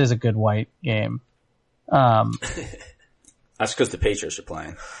 But this is a good white game. That's because the Patriots are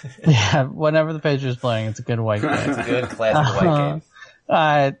playing. Yeah, whenever the Patriots are playing, it's a good white game. It's a good classic white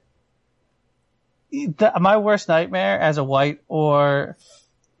game. My worst nightmare as a white or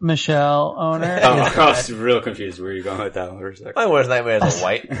Michelle owner. I was real confused where you're going with that one for a second. My worst nightmare as a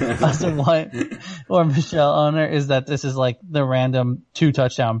white. As a white or Michelle owner is that this is like the random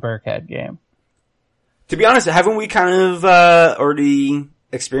 2-touchdown Burkhead game. To be honest, haven't we kind of already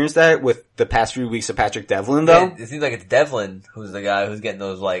experienced that with the past few weeks of Patrick Devlin, though? Yeah, it seems like it's Devlin who's the guy who's getting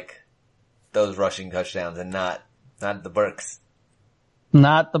those rushing touchdowns and not the Burks.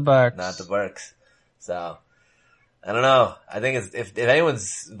 Not the Burks. Not the Burks. So, I don't know. I think if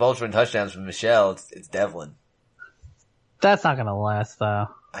anyone's vulturing touchdowns from Michelle, it's Devlin. That's not gonna last, though.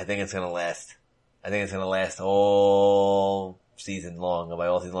 I think it's gonna last. I think it's gonna last all season long. By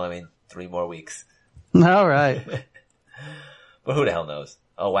all season long, I mean 3 more weeks. All right. But who the hell knows?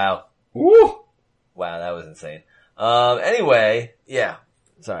 Oh, wow. Woo! Wow, that was insane. Anyway, yeah.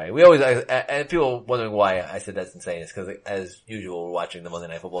 Sorry. We always, and people wondering why I said that's insane. It's because, as usual, we're watching the Monday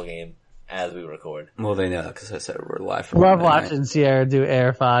Night Football game as we record. Well, they know because I said we're live from Love watching Sierra do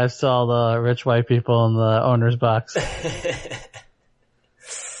air fives to all the rich white people in the owner's box.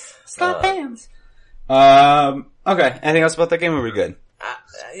 Scott Pams. Okay. Anything else about that game? Or are we good?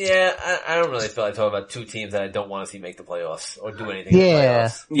 I don't really feel like talking about 2 teams that I don't want to see make the playoffs or do anything in the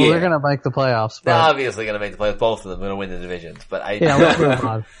playoffs. Well, we're gonna make the playoffs. But... They're obviously gonna make the playoffs. Both of them are gonna win the divisions. But let's move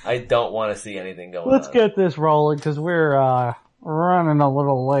on. I don't want to see anything going on. Let's get this rolling because we're running a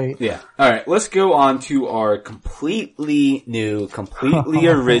little late. Yeah. Alright, let's go on to our completely new, completely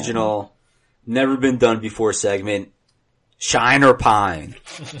original, never been done before segment, Shine or Pine.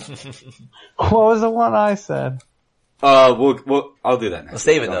 What was the one I said? I'll do that next. We'll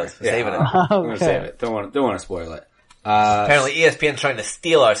save it though. Saving it. I'm gonna save it. Don't want to spoil it. Apparently ESPN's trying to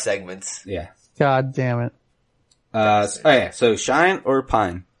steal our segments. Yeah. God damn it. So Shine or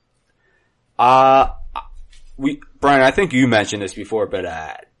Pine? Brian, I think you mentioned this before, but,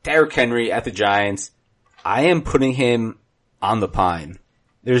 Derrick Henry at the Giants, I am putting him on the Pine.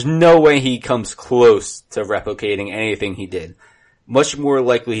 There's no way he comes close to replicating anything he did. Much more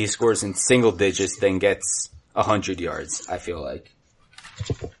likely he scores in single digits than gets 100 yards, I feel like.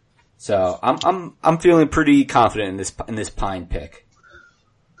 So, I'm feeling pretty confident in this Pine pick.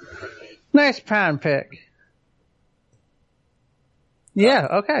 Nice Pine pick.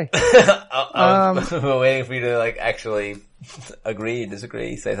 Yeah, okay. We're waiting for you to actually agree,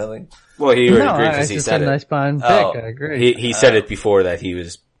 disagree, say something. Well, he already agreed because he said it. Nice Pine pick. I agree. He said it before that he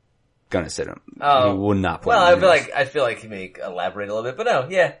was gonna sit him. He would not play. Well, I feel like he may elaborate a little bit, but no,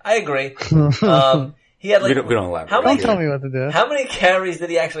 yeah, I agree. He had we don't elaborate. Don't tell me what to do. How many carries did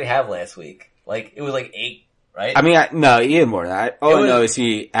he actually have last week? It was 8, right? I mean, no, he had more than that. All I know is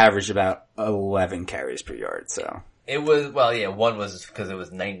he averaged about 11 carries per yard, so. It was, one was because it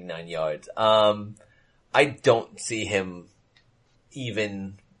was 99 yards. I don't see him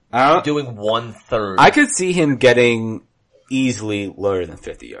even doing 1/3. I could see him getting easily lower than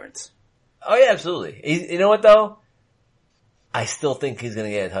 50 yards. Oh yeah, absolutely. You know what though? I still think he's going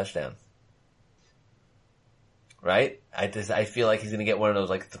to get a touchdown. Right? I feel like he's going to get one of those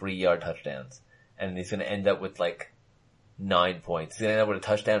like 3-yard touchdowns. And he's going to end up with like 9 points. He's going to end up with a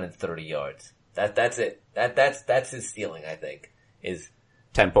touchdown and 30 yards. That's it. That's his ceiling, I think, is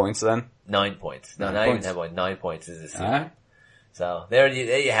 10 points then? 9 points. No, 9 not points. even 10 points. 9 points is his ceiling. Alright. So there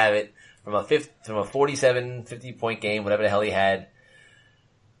you have it. From a 50 point game, whatever the hell he had,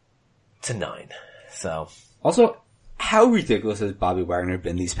 to 9. So. Also, how ridiculous has Bobby Wagner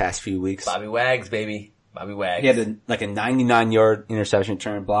been these past few weeks? Bobby Wags, baby. Bobby Wags. He had a 99-yard interception,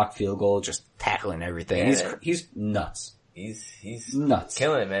 turn, block, field goal, just tackling everything. Yeah. He's nuts. He's Nuts.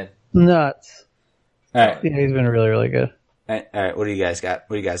 killing it, man. Nuts. Alright. Yeah, he's been really, really good. Alright, what do you guys got?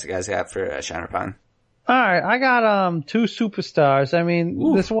 What do you guys got for Shiner Pond? All right, I got 2 superstars. I mean,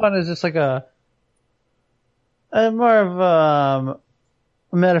 Ooh. this one is just like a more of a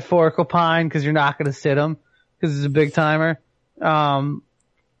metaphorical pine because you're not going to sit him because he's a big timer.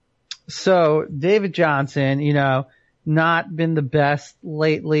 So David Johnson, not been the best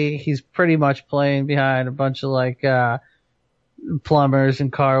lately. He's pretty much playing behind a bunch of like plumbers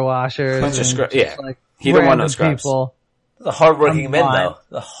and car washers. Bunch of and scrubs, just, yeah. like, He don't want no random scrubs. people. The hardworking I'm men, fine. though.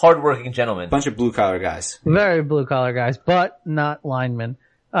 The hardworking gentlemen. Bunch of blue collar guys. Very blue collar guys, but not linemen.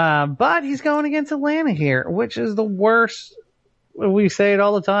 But he's going against Atlanta here, which is the worst. We say it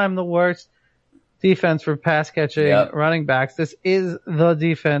all the time, the worst defense for pass catching running backs. This is the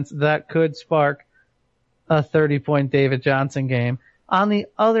defense that could spark a 30-point David Johnson game. On the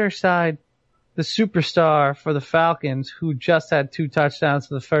other side, the superstar for the Falcons, who just had 2 touchdowns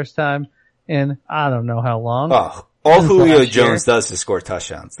for the first time in I don't know how long. Oh, all Julio last year. Jones does is score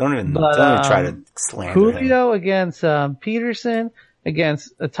touchdowns. Don't even try to slander him. Julio against Peterson,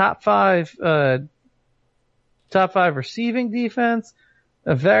 against a top 5 receiving defense,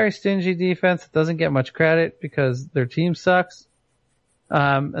 a very stingy defense that doesn't get much credit because their team sucks,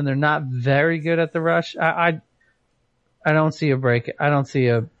 and they're not very good at the rush. I don't see a break. I don't see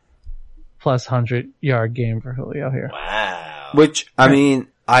a plus 100-yard game for Julio here. Wow. Which, I mean,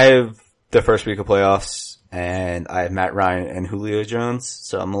 I have the first week of playoffs, and I have Matt Ryan and Julio Jones,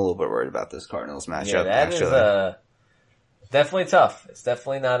 so I'm a little bit worried about this Cardinals matchup. Yeah, that actually. is definitely tough. It's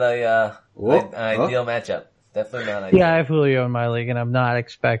definitely not an ideal matchup. Definitely not ideal. Yeah, I have Julio in my league, and I'm not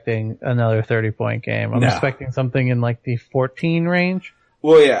expecting another 30-point game. I'm expecting something in like the 14 range.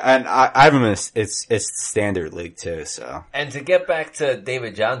 Well, yeah, and I have him in it's standard league too, so. And to get back to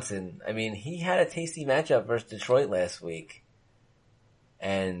David Johnson, I mean, he had a tasty matchup versus Detroit last week.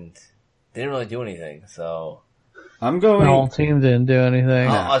 And didn't really do anything, so. I'm going. The whole team didn't do anything.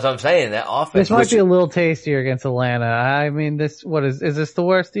 As I'm saying, that offense. This might be a little tastier against Atlanta. I mean, is this the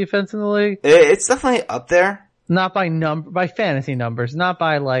worst defense in the league? It's definitely up there. Not by fantasy numbers, not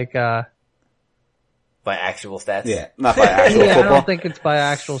by like, by actual stats. Yeah, not by actual yeah, I football. don't think it's by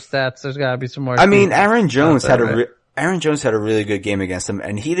actual stats. There's gotta be some more. I mean, Aaron defense Jones out there, right? Aaron Jones had a really good game against him,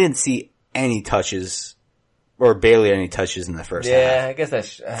 and he didn't see any touches, or barely any touches in the first half. Yeah, I guess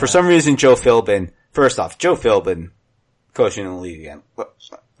that's, For some reason, Joe Philbin, first off, Joe Philbin, coaching in the league again.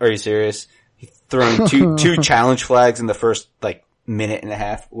 Are you serious? He's throwing two challenge flags in the first, like, minute and a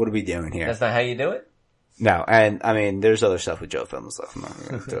half. What are we doing here? that's not how you do it? No, and, I mean, there's other stuff with Joe Philbin stuff. I'm not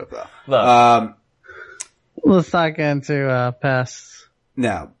going to do it, though. Look. Let's not get into past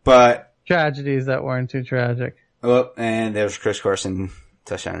No, but, tragedies that weren't too tragic. oh, and there's Chris Carson,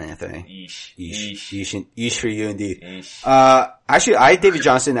 touchdown Anthony. Yeesh. Yeesh for you indeed. Yeesh. Actually, I had David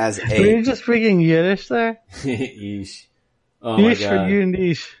Johnson as Were you a, just freaking Yiddish there? Yeesh. Oh my Yeesh for god. you and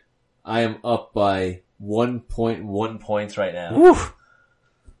Yeesh. I am up by 1.1 points right now. woof,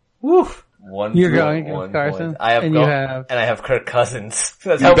 woof. You're going against Carson, I have and and you I have Kirk Cousins.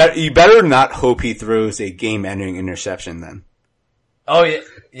 That's You better not hope he throws a game-ending interception then. Oh yeah,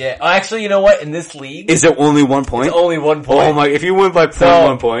 yeah. Oh, actually, you know what? In this league, Is it only 1 point? it's only 1 point. Oh my, if you win by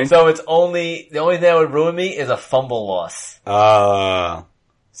 0.1 point. So it's only the only thing that would ruin me is a fumble loss.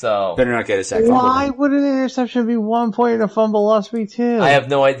 So better not get a sack. Why fumble. would an interception be 1 point and a fumble loss be 2? I have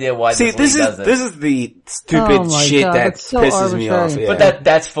no idea why See, this league does it. this is the stupid Oh my shit God, that that's so pisses me off. arbitrary. Yeah. But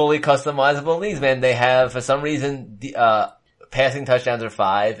that's fully customizable leagues, man. They have, for some reason, the, passing touchdowns are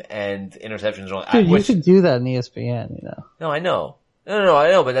 5 and interceptions are only, Dude, you which, should do that in ESPN, you know. no, I know. No, I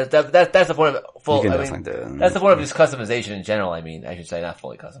know, but that's the point of full, You can I mean, definitely do it. that's the point of just customization in general, I mean, I should say, not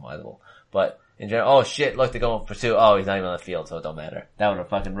fully customizable. But, in general, oh shit, look, they're going for 2. Oh, he's not even on the field, so it don't matter. That would have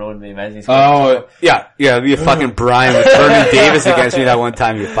fucking ruined me. Imagine he's Oh, yeah, you fucking Brian with Vernon Davis against me that one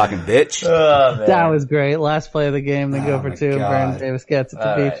time, you fucking bitch. Oh, man. That was great. Last play of the game, they go Oh for my 2 and God. Brandon Davis gets it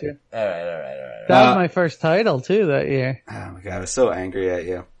to beat you. Alright. That was my first title too that year. Oh my god, I was so angry at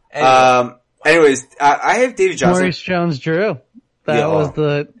you. Anyway. Anyways, I have Davy Johnson. Maurice Jones-Drew. That Yeah. was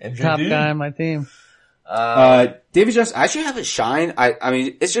the And top Drew. guy on my team. Davy Johnson, I actually have a shine. I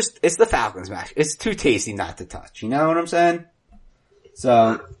mean, it's the Falcons match. It's too tasty not to touch. You know what I'm saying?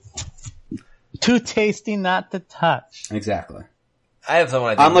 So, Too tasty not to touch. exactly. I have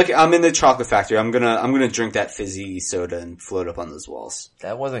someone I think I'm in the chocolate factory. I'm gonna drink that fizzy soda and float up on those walls.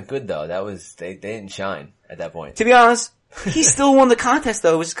 that wasn't good though. That was, they didn't shine at that point. To be honest, he still won the contest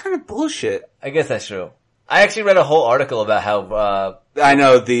though, which is kind of bullshit. I guess that's true. I actually read a whole article about how, I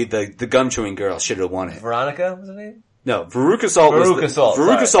know the gum chewing girl should have won it. Veronica was her name? No, Veruca Salt Veruca Salt,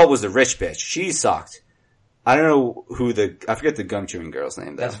 Veruca sorry. Salt was the rich bitch. She sucked. I don't know I forget the gum chewing girl's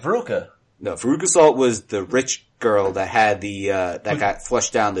name though. That's Veruca. No, Veruca Salt was the rich girl that had that got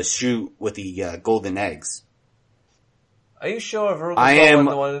flushed down the chute with the golden eggs. Are you sure Veruca I Salt am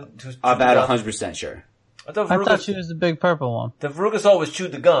was the one who chewed the About gum? 100% sure. I thought I Veruca, thought she was the big purple one. the Veruca Salt was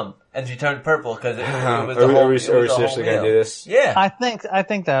chewed the gum and she turned purple because it was the Are we whole, it was seriously the whole gonna meal. do this? Yeah. I think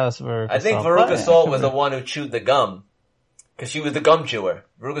that was Veruca I think Salt, Veruca but- Salt was the one who chewed the gum. Cause she was the gum chewer.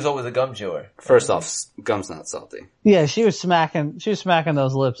 Veruca Salt was the gum chewer. First off, gum's not salty. Yeah, she was smacking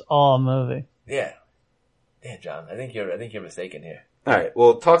those lips all movie. Yeah. Yeah, John. I think you're mistaken here. Alright,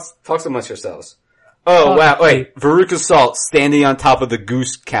 well, talk amongst yourselves. Oh, wow, wait. Veruca Salt standing on top of the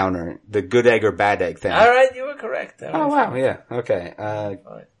goose counter, the good egg or bad egg thing. Alright, you were correct. Oh, wow, yeah, okay.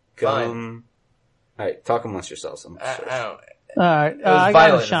 Fine. Gum. Alright, talk amongst yourselves. I'm I sure. don't, All right, it was I got a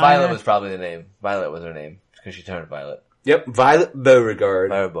Violet. shiner. Violet was probably the name. Violet was her name. Because she turned Violet. Yep, Violet Beauregard.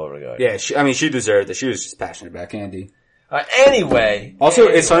 Violet Beauregard. Yeah, she deserved it. She was just passionate about candy. Anyway. Also,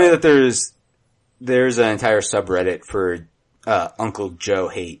 it's funny that there's an entire subreddit for Uncle Joe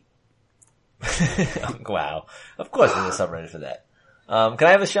hate. Wow. Of course there's a subreddit for that. Can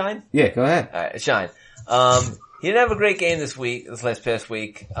I have a shine? Yeah, go ahead. Alright, shine. He didn't have a great game this past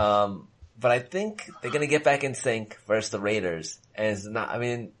week. But I think they're gonna get back in sync versus the Raiders. And it's not, I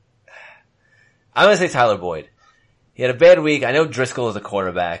mean, I'm gonna say Tyler Boyd. He had a bad week. I know Driscoll is a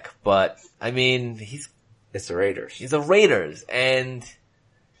quarterback, but I mean, It's the Raiders. he's the Raiders and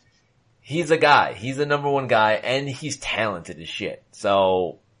he's a guy. He's the number one guy and he's talented as shit.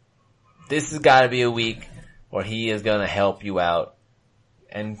 So this has gotta be a week where he is gonna help you out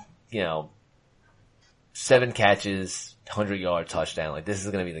and, 7 catches, 100-yard touchdown. Like this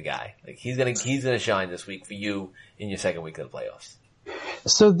is gonna be the guy. Like he's gonna shine this week for you in your second week of the playoffs.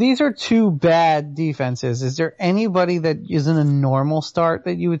 So these are two bad defenses. Is there anybody that isn't a normal start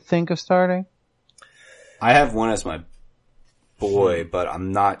that you would think of starting? I have one as my boy, but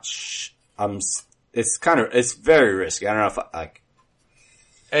I'm not. It's very risky. I don't know if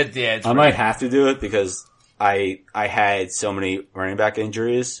It's I might have to do it because I had so many running back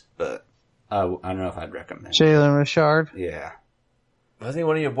injuries, but I don't know if I'd recommend. Jalen Richard. Yeah. Wasn't he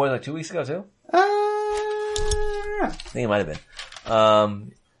one of your boys like 2 weeks ago too? I I think it might have been.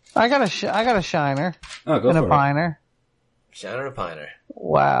 I got a shiner Oh, go and a for it. piner. Shiner or Piner?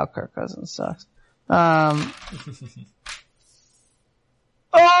 Wow, Kirk Cousins sucks.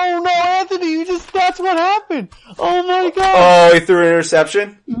 Oh no, Anthony! That's what happened. Oh my god! Oh, he threw an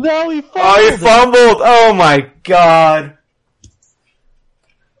interception? No, he fumbled. Oh, he fumbled! Oh my god.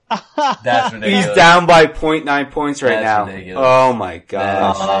 That's ridiculous. He's down by 0.9 points right That's now. ridiculous. Oh my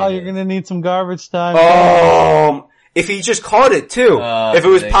gosh. Oh, you're gonna need some garbage time. Oh, if he just caught it too. Oh, if it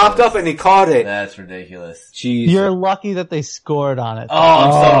was ridiculous. popped up and he caught it. That's ridiculous. Jeez. You're lucky that they scored on it. Oh, I'm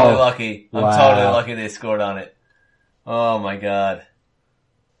Oh. totally lucky. I'm Wow. totally lucky they scored on it. Oh my god.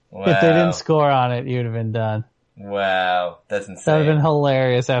 Wow. If they didn't score on it, you'd have been done. Wow. That's That would have been insane.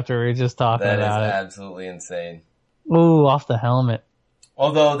 hilarious after we were just talking That is about it. absolutely insane. Ooh, off the helmet.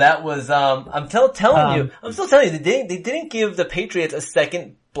 Although that was, I'm still telling you, they didn't give the Patriots a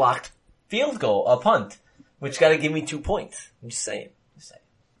second blocked field goal, a punt, which gotta give me 2 points. I'm just saying.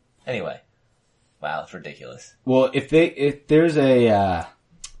 Anyway. Wow, it's ridiculous. Well, if there's a,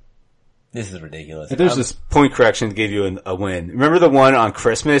 This is ridiculous. if there's this point correction to give you a win. Remember the one on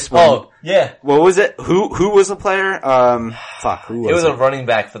Christmas? When, Oh, yeah. what was it? Who was the player? Who It was was a running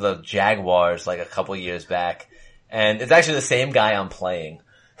back for the Jaguars like a couple years back. And it's actually the same guy I'm playing.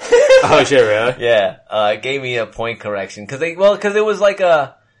 Oh shit, really? Yeah, it gave me a point correction. Cause it was like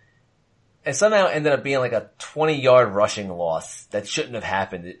it somehow ended up being like a 20-yard rushing loss that shouldn't have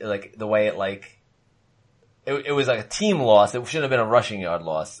happened. Like, the way it was like a team loss. It shouldn't have been a rushing yard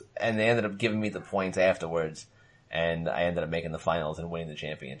loss. And they ended up giving me the points afterwards. And I ended up making the finals and winning the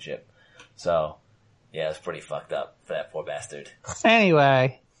championship. So, yeah, it's pretty fucked up for that poor bastard.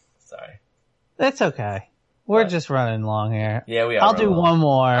 Anyway, Sorry. that's okay. We're What? just running long here. Yeah, we are. I'll do one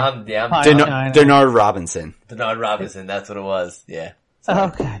more. I'm Pine Denard, Shiner. Denard Robinson. Denard Robinson, that's what it was. Yeah.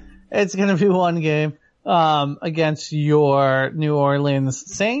 Okay. It's going to be one game against your New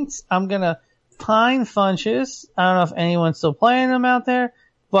Orleans Saints. I'm going to pine Funches. I don't know if anyone's still playing them out there,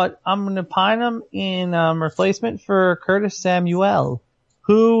 but I'm going to pine them in replacement for Curtis Samuel,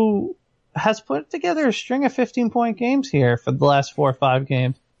 who has put together a string of 15-point games here for the last 4 or 5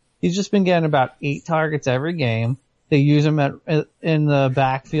 games. He's just been getting about 8 targets every game. They use him in the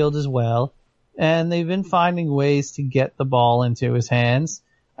backfield as well. And they've been finding ways to get the ball into his hands.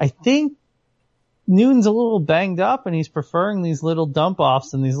 I think Newton's a little banged up and he's preferring these little dump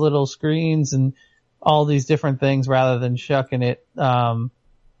offs and these little screens and all these different things rather than shucking it, rather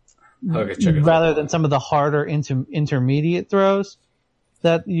than some of the harder intermediate throws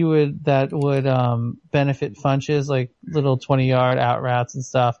that would benefit Funches, like little 20-yard out routes and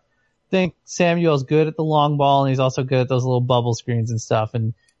stuff. I think Samuel's good at the long ball and he's also good at those little bubble screens and stuff.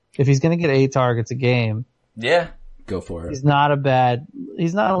 And if he's going to get 8 targets a game, Yeah. Go for it. he's not a bad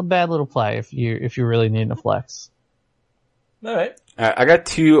little play if you're really needing a flex. All right. I got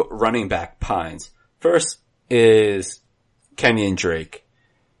 2 running back pines. First is Kenyon Drake.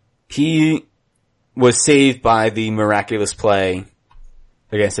 He was saved by the miraculous play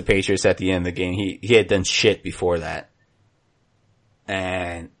against the Patriots at the end of the game. He had done shit before that.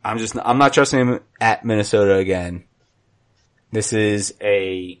 And I'm not trusting him at Minnesota again. This is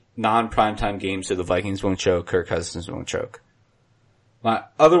a non-primetime game, so the Vikings won't choke, Kirk Cousins won't choke. My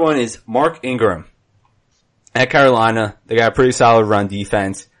other one is Mark Ingram. At Carolina, they got a pretty solid run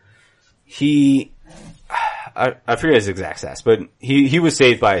defense. I forget his exact stats, but he was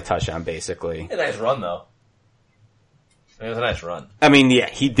saved by a touchdown, basically. A nice run, though. It was a nice run. I mean, yeah,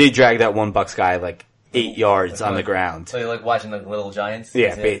 he did drag that one Bucks guy like 8 yards on the ground. So you like watching the Little Giants?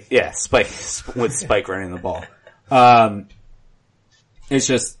 Yeah, Spike, with Spike running the ball. It's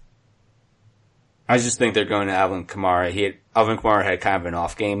just, I just think they're going to Alvin Kamara. Alvin Kamara had kind of an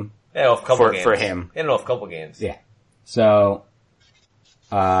off game. Yeah, off a couple games. For him. He had an off couple games. Yeah. So,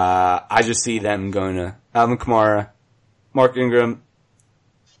 I just see them going to Alvin Kamara, Mark Ingram.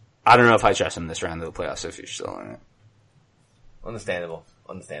 I don't know if I trust him this round of the playoffs if you're still in it. Understandable.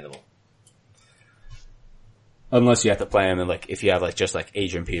 Unless you have to play him in like, if you have like just like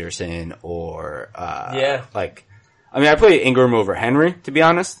Adrian Peterson or, like, I mean, I play Ingram over Henry, to be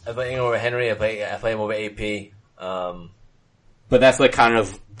honest. I play Ingram over Henry. I play him over AP. But that's like kind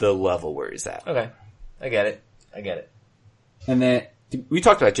of the level where he's at. Okay. I get it. And then, we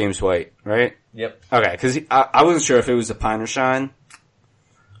talked about James White, right? Yep. Okay, cause I wasn't sure if it was a pine or shine.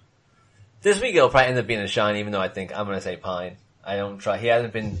 This week it'll probably end up being a shine, even though I think I'm gonna say pine. He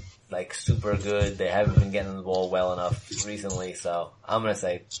hasn't been like super good. They haven't been getting the ball well enough recently, so I'm gonna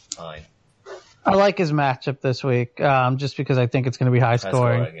say pine. I like his matchup this week, just because I think it's going to be high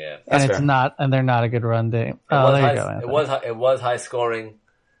scoring. Yeah. And That's it's fair. not, and they're not a good run team. Oh, there you go, Anthony. It was high scoring.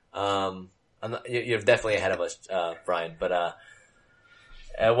 You're definitely ahead of us, Brian, but,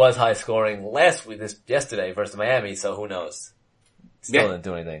 it was high scoring yesterday versus Miami, so who knows? Still didn't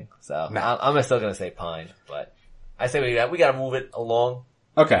do anything, so I'm still gonna say pine, but I say we gotta move it along.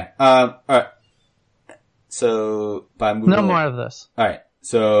 Okay, alright. So, by moving No more of this. Alright,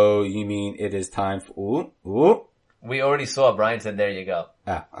 so you mean it is time for, ooh. We already saw Brian said there you go.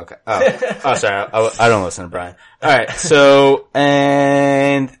 Ah, okay. Oh, sorry. I don't listen to Brian. Alright, so,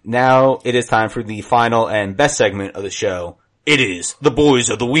 and now it is time for the final and best segment of the show. It is the Boys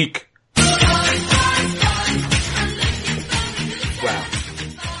of the Week. Wow.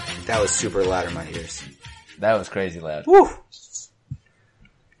 That was super loud in my ears. That was crazy loud. Woo!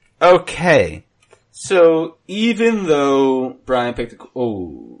 Okay. So, even though Brian picked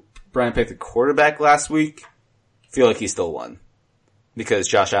the quarterback last week, I feel like he still won. Because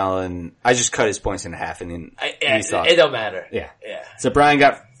Josh Allen, I just cut his points in half and then it don't matter. Yeah. Yeah. So Brian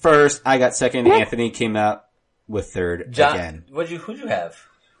got first, I got second, Anthony came out with third again. Who'd you have?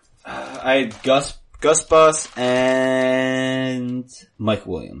 I had Gus Bus and Mike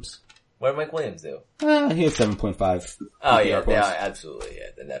Williams. What did Mike Williams do? He had 7.5. Oh PPR yeah, points. absolutely, yeah,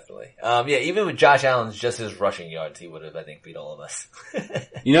 definitely. Even with Josh Allen's just his rushing yards, he would have, I think, beat all of us.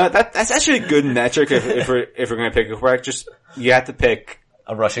 You know, that's actually a good metric if we're gonna pick a quarterback. Just, you have to pick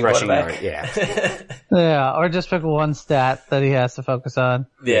A rushing yard, quarterback. yeah. Yeah, or just pick one stat that he has to focus on.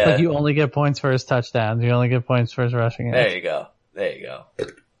 Yeah. Like you only get points for his touchdowns. You only get points for his rushing yards. There you go.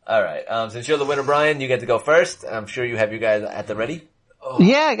 Alright, since you're the winner, Brian, you get to go first. I'm sure you have you guys at the ready.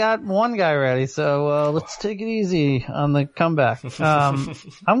 Yeah, I got one guy ready, so let's take it easy on the comeback.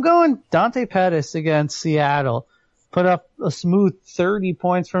 I'm going Dante Pettis against Seattle. Put up a smooth 30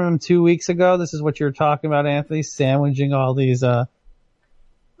 points from him 2 weeks ago. This is what you were talking about, Anthony, sandwiching all these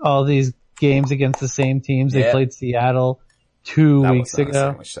games against the same teams. They played Seattle 2 That weeks was not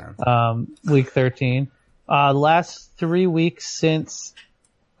ago. so much sound. Week 13. Last 3 weeks since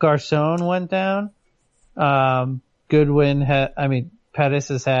Garcon went down, Pettis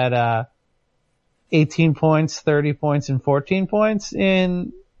has had 18 points, 30 points, and 14 points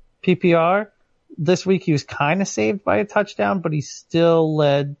in PPR. This week he was kind of saved by a touchdown, but he still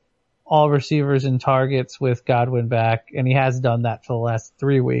led all receivers in targets with Godwin back, and he has done that for the last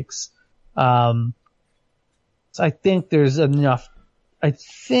 3 weeks. So I think there's enough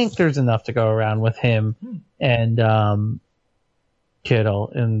to go around with him and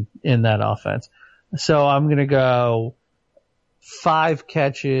Kittle in that offense. So I'm gonna go 5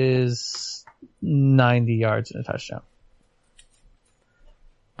 catches, 90 yards, and a touchdown.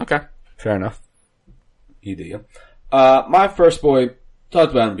 Okay, fair enough. You do you. My first boy,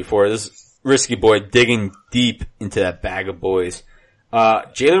 talked about him before, this risky boy digging deep into that bag of boys.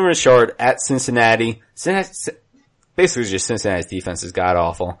 Jalen Richard at Cincinnati. Basically just Cincinnati's defense is god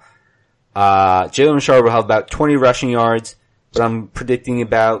awful. Jalen Richard will have about 20 rushing yards, but I'm predicting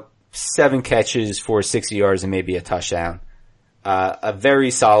about 7 catches for 60 yards and maybe a touchdown. A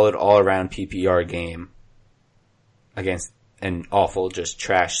very solid all-around PPR game against an awful, just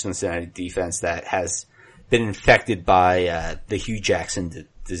trash Cincinnati defense that has been infected by the Hugh Jackson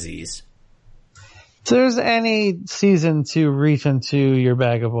disease. If there's any season to reach into your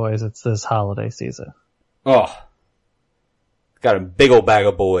bag of boys, it's this holiday season. Oh, got a big old bag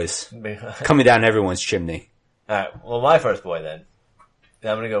of boys coming down everyone's chimney. Alright, well my first boy then.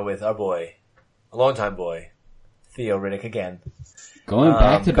 I'm gonna go with our boy, a longtime boy, Theo Riddick again. Going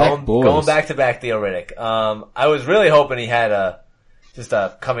back to back boys. Going back to back Theo Riddick. I was really hoping he had just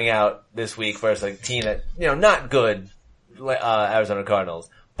coming out this week versus a team that, not good, Arizona Cardinals.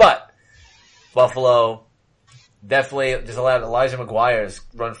 But Buffalo definitely just allowed Elijah McGuire's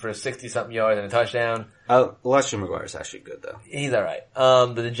run for 60-something yards and a touchdown. Elijah McGuire's actually good though. He's alright.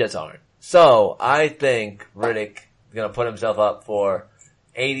 But the Jets aren't. So, I think Riddick is gonna put himself up for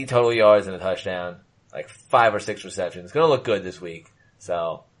 80 total yards and a touchdown. Like 5 or 6 receptions. It's gonna look good this week.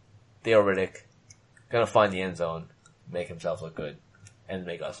 So, Theo Riddick gonna find the end zone, make himself look good, and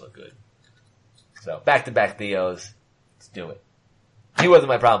make us look good. So, back-to-back Theos. Let's do it. He wasn't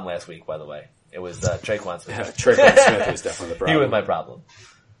my problem last week, by the way. It was Traquan Smith. Yeah, Traquan Smith was definitely the problem. He was my problem.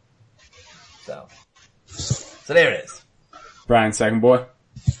 So there it is. Brian's second boy.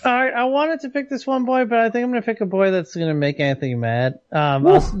 Alright, I wanted to pick this one boy, but I think I'm gonna pick a boy that's gonna make Anthony mad. I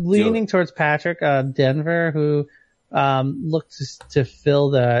was leaning towards Patrick, Denver, who, looked to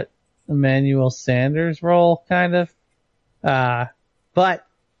fill that Emmanuel Sanders role, kind of. But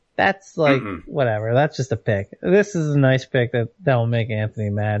that's like, whatever, that's just a pick. This is a nice pick that will make Anthony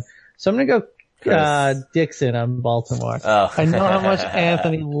mad. So I'm gonna go, Dixon on Baltimore. Oh. I know how much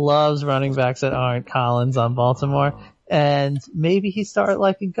Anthony loves running backs that aren't Collins on Baltimore. And maybe he started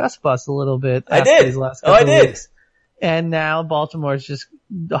liking Gus Bus a little bit after these last couple of weeks. And now Harbaugh's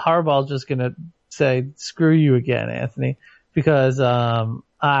just gonna say, screw you again, Anthony, because,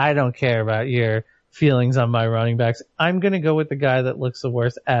 I don't care about your feelings on my running backs. I'm gonna go with the guy that looks the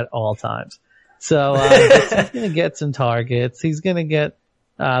worst at all times. So, he's gonna get some targets. He's gonna get,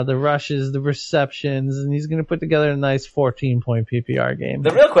 the rushes, the receptions, and he's gonna put together a nice 14-point PPR game. The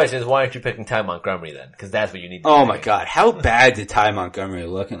real question is, why aren't you picking Ty Montgomery then? Because that's what you need to do. Oh my god, how bad did Ty Montgomery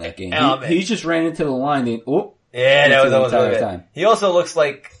look in that game? He just ran into the line and, yeah, that was almost the really entire good. time. He also looks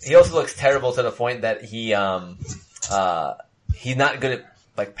terrible to the point that he's not good at,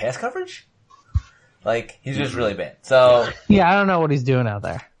 like, pass coverage? Like, he's just really bad. So. Yeah, I don't know what he's doing out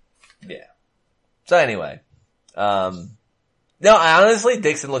there. Yeah. So anyway, no, honestly,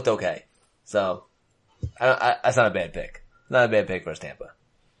 Dixon looked okay. So, that's not a bad pick. Not a bad pick versus Tampa.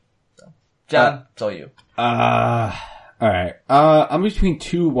 So, John, it's all you. Alright. I'm between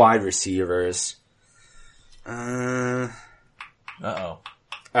 2 wide receivers. Uh-oh. Alright,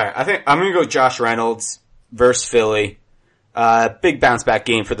 I think I'm gonna go Josh Reynolds versus Philly. Big bounce back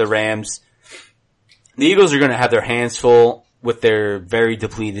game for the Rams. The Eagles are gonna have their hands full with their very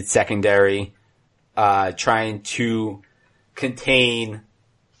depleted secondary, trying to contain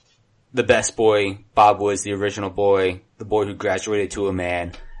the best boy, Bob Woods, the original boy, the boy who graduated to a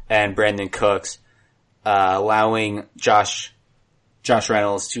man, and Brandon Cooks, allowing Josh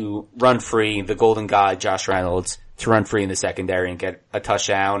Reynolds to run free, the golden god Josh Reynolds, to run free in the secondary and get a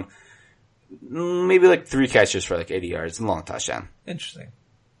touchdown. Maybe like 3 catches for like 80 yards, a long touchdown. Interesting.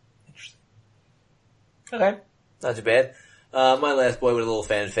 Okay. Not too bad. My last boy with a little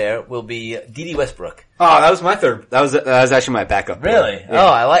fanfare will be D.D. Westbrook. Oh, that was my third. That was actually my backup. Really?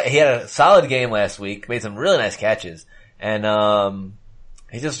 Yeah. Oh, he had a solid game last week, made some really nice catches, and,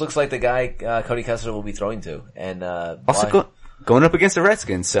 He just looks like the guy Cody Kessler will be throwing to, and Also going up against the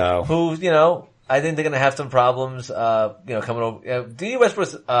Redskins, so who I think they're going to have some problems. Coming over. D.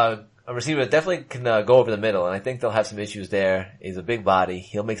 Westbrook's a receiver that definitely can go over the middle, and I think they'll have some issues there. He's a big body.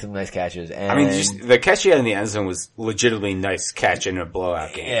 He'll make some nice catches. And I mean, just the catch he had in the end zone was legitimately nice catch in a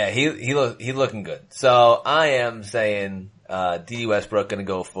blowout game. yeah, he's looking good. So I am saying D. Westbrook going to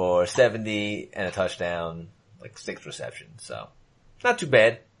go for 70 and a touchdown, like 6 receptions. So not too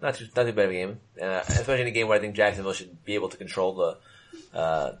bad. Not too bad of a game, especially in a game where I think Jacksonville should be able to control the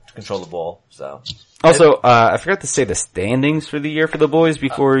ball. So Also, I forgot to say the standings for the year for the boys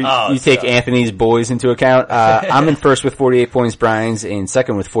before you take Anthony's boys into account. I'm in first with 48 points, Brian's in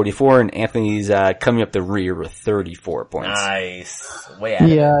second with 44, and Anthony's coming up the rear with 34 points. nice, way out.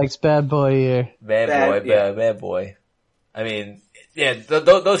 Yikes, bad boy year. Bad boy. I mean, yeah,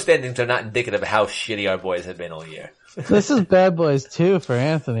 those standings are not indicative of how shitty our boys have been all year. This is bad boys too for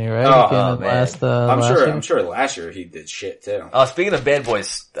Anthony, right? Oh, man. I'm sure last year he did shit too. Oh, speaking of Bad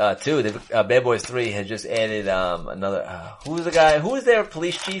Boys 2, Bad Boys 3 has just added another. Who was their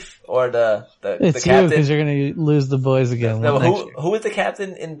police chief or the It's captain? you because you're going to lose the boys again. No, next year. who was the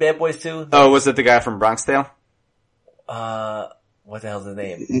captain in Bad Boys 2? Oh, was it the guy from Bronx Tale? What the hell's his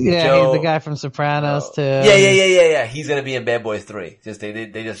name? Yeah, Joe, he's the guy from Sopranos too. Yeah. He's gonna be in Bad Boys 3. Just they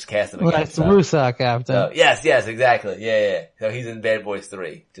just cast him again. That's Russo, Captain. So, yes, exactly. Yeah. So he's in Bad Boys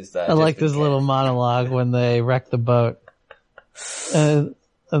 3. I like this little monologue when they wreck the boat. And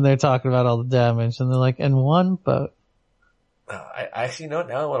they're talking about all the damage, and they're like, "In one boat." I actually now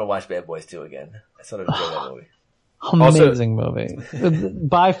I want to watch Bad Boys 2 again. I sort of enjoyed that movie. Amazing movie.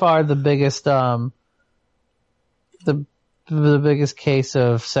 By far the biggest, the biggest case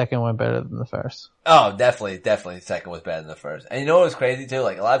of second one better than the first. Oh, definitely. Second was better than the first. And you know what was crazy too?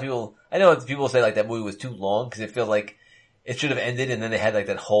 Like a lot of people, I know people say like that movie was too long because it feels like it should have ended, and then they had like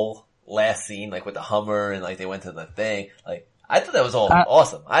that whole last scene like with the Hummer and like they went to the thing. Like I thought that was all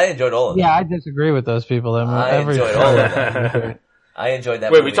awesome. I enjoyed all of it. Yeah, I disagree with those people. I enjoyed all of that. I enjoyed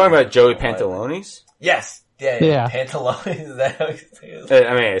that. Wait, movie. we talking about Joey Pantalones? Yes. Yeah. Pantalones. Is that how his name is?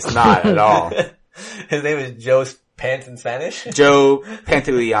 I mean, it's not at all. His name is Joe Pants in Spanish? Joe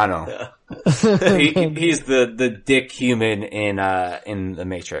Pantoliano. He's the dick human in the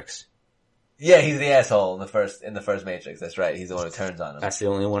Matrix. Yeah, he's the asshole in the first Matrix. That's right. He's the one who turns on him. That's the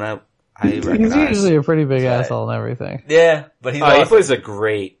only one I He's recognize. usually a pretty big asshole and everything. Yeah, but he's awesome. He plays a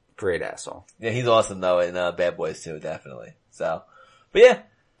great asshole. Yeah, he's awesome though in Bad Boys 2, definitely. So, but yeah,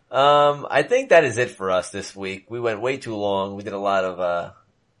 I think that is it for us this week. We went way too long. We did a lot of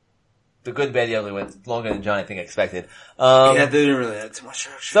the good, bad, the ugly went longer than John I think expected. Yeah, they didn't really have too much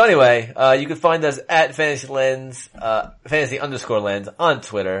structure. So anyway, you can find us at Fantasy Lens, Fantasy_Lens on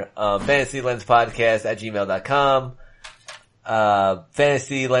Twitter, Fantasy Lens Podcast at gmail.com,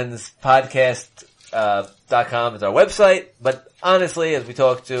 Fantasy Lens Podcast, .com is our website, but honestly, as we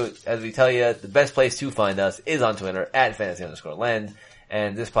tell you, the best place to find us is on Twitter at Fantasy_Lens,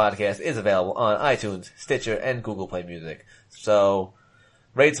 and this podcast is available on iTunes, Stitcher, and Google Play Music. So,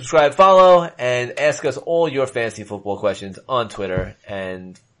 rate, subscribe, follow, and ask us all your fantasy football questions on Twitter.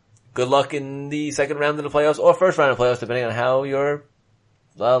 And good luck in the second round of the playoffs or first round of the playoffs, depending on how your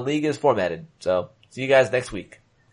league is formatted. So, see you guys next week.